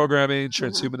social programming,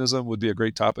 transhumanism would be a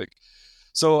great topic.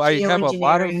 So I have a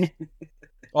lot of.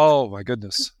 Oh my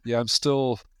goodness, yeah. I've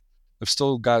still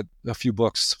got a few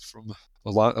books from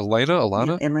Elena,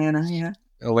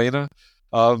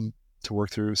 to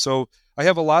work through. So I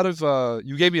have a lot of.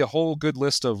 You gave me a whole good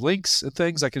list of links and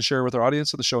things I can share with our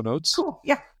audience in the show notes. Cool.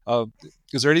 Yeah.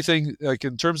 Is there anything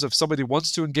in terms of somebody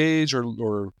wants to engage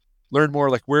or learn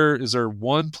more, where is there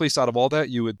one place out of all that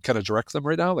you would kind of direct them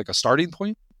right now, a starting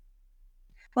point?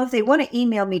 Well, if they want to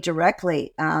email me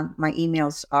directly, my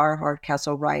emails are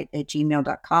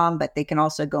hardcastlewright@gmail.com, but they can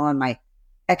also go on my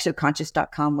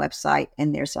exoconscious.com website,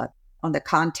 and on the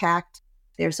contact,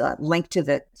 there's a link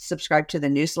to subscribe to the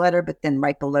newsletter, but then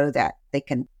right below that, they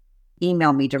can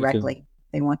email me directly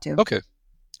if they want to. Okay.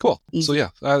 Cool. Easy. So yeah,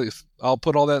 I'll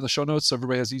put all that in the show notes so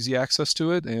everybody has easy access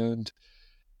to it. And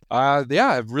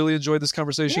I've really enjoyed this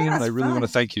conversation, and I really want to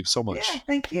thank you so much. Yeah,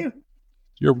 thank you.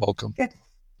 You're welcome. Good.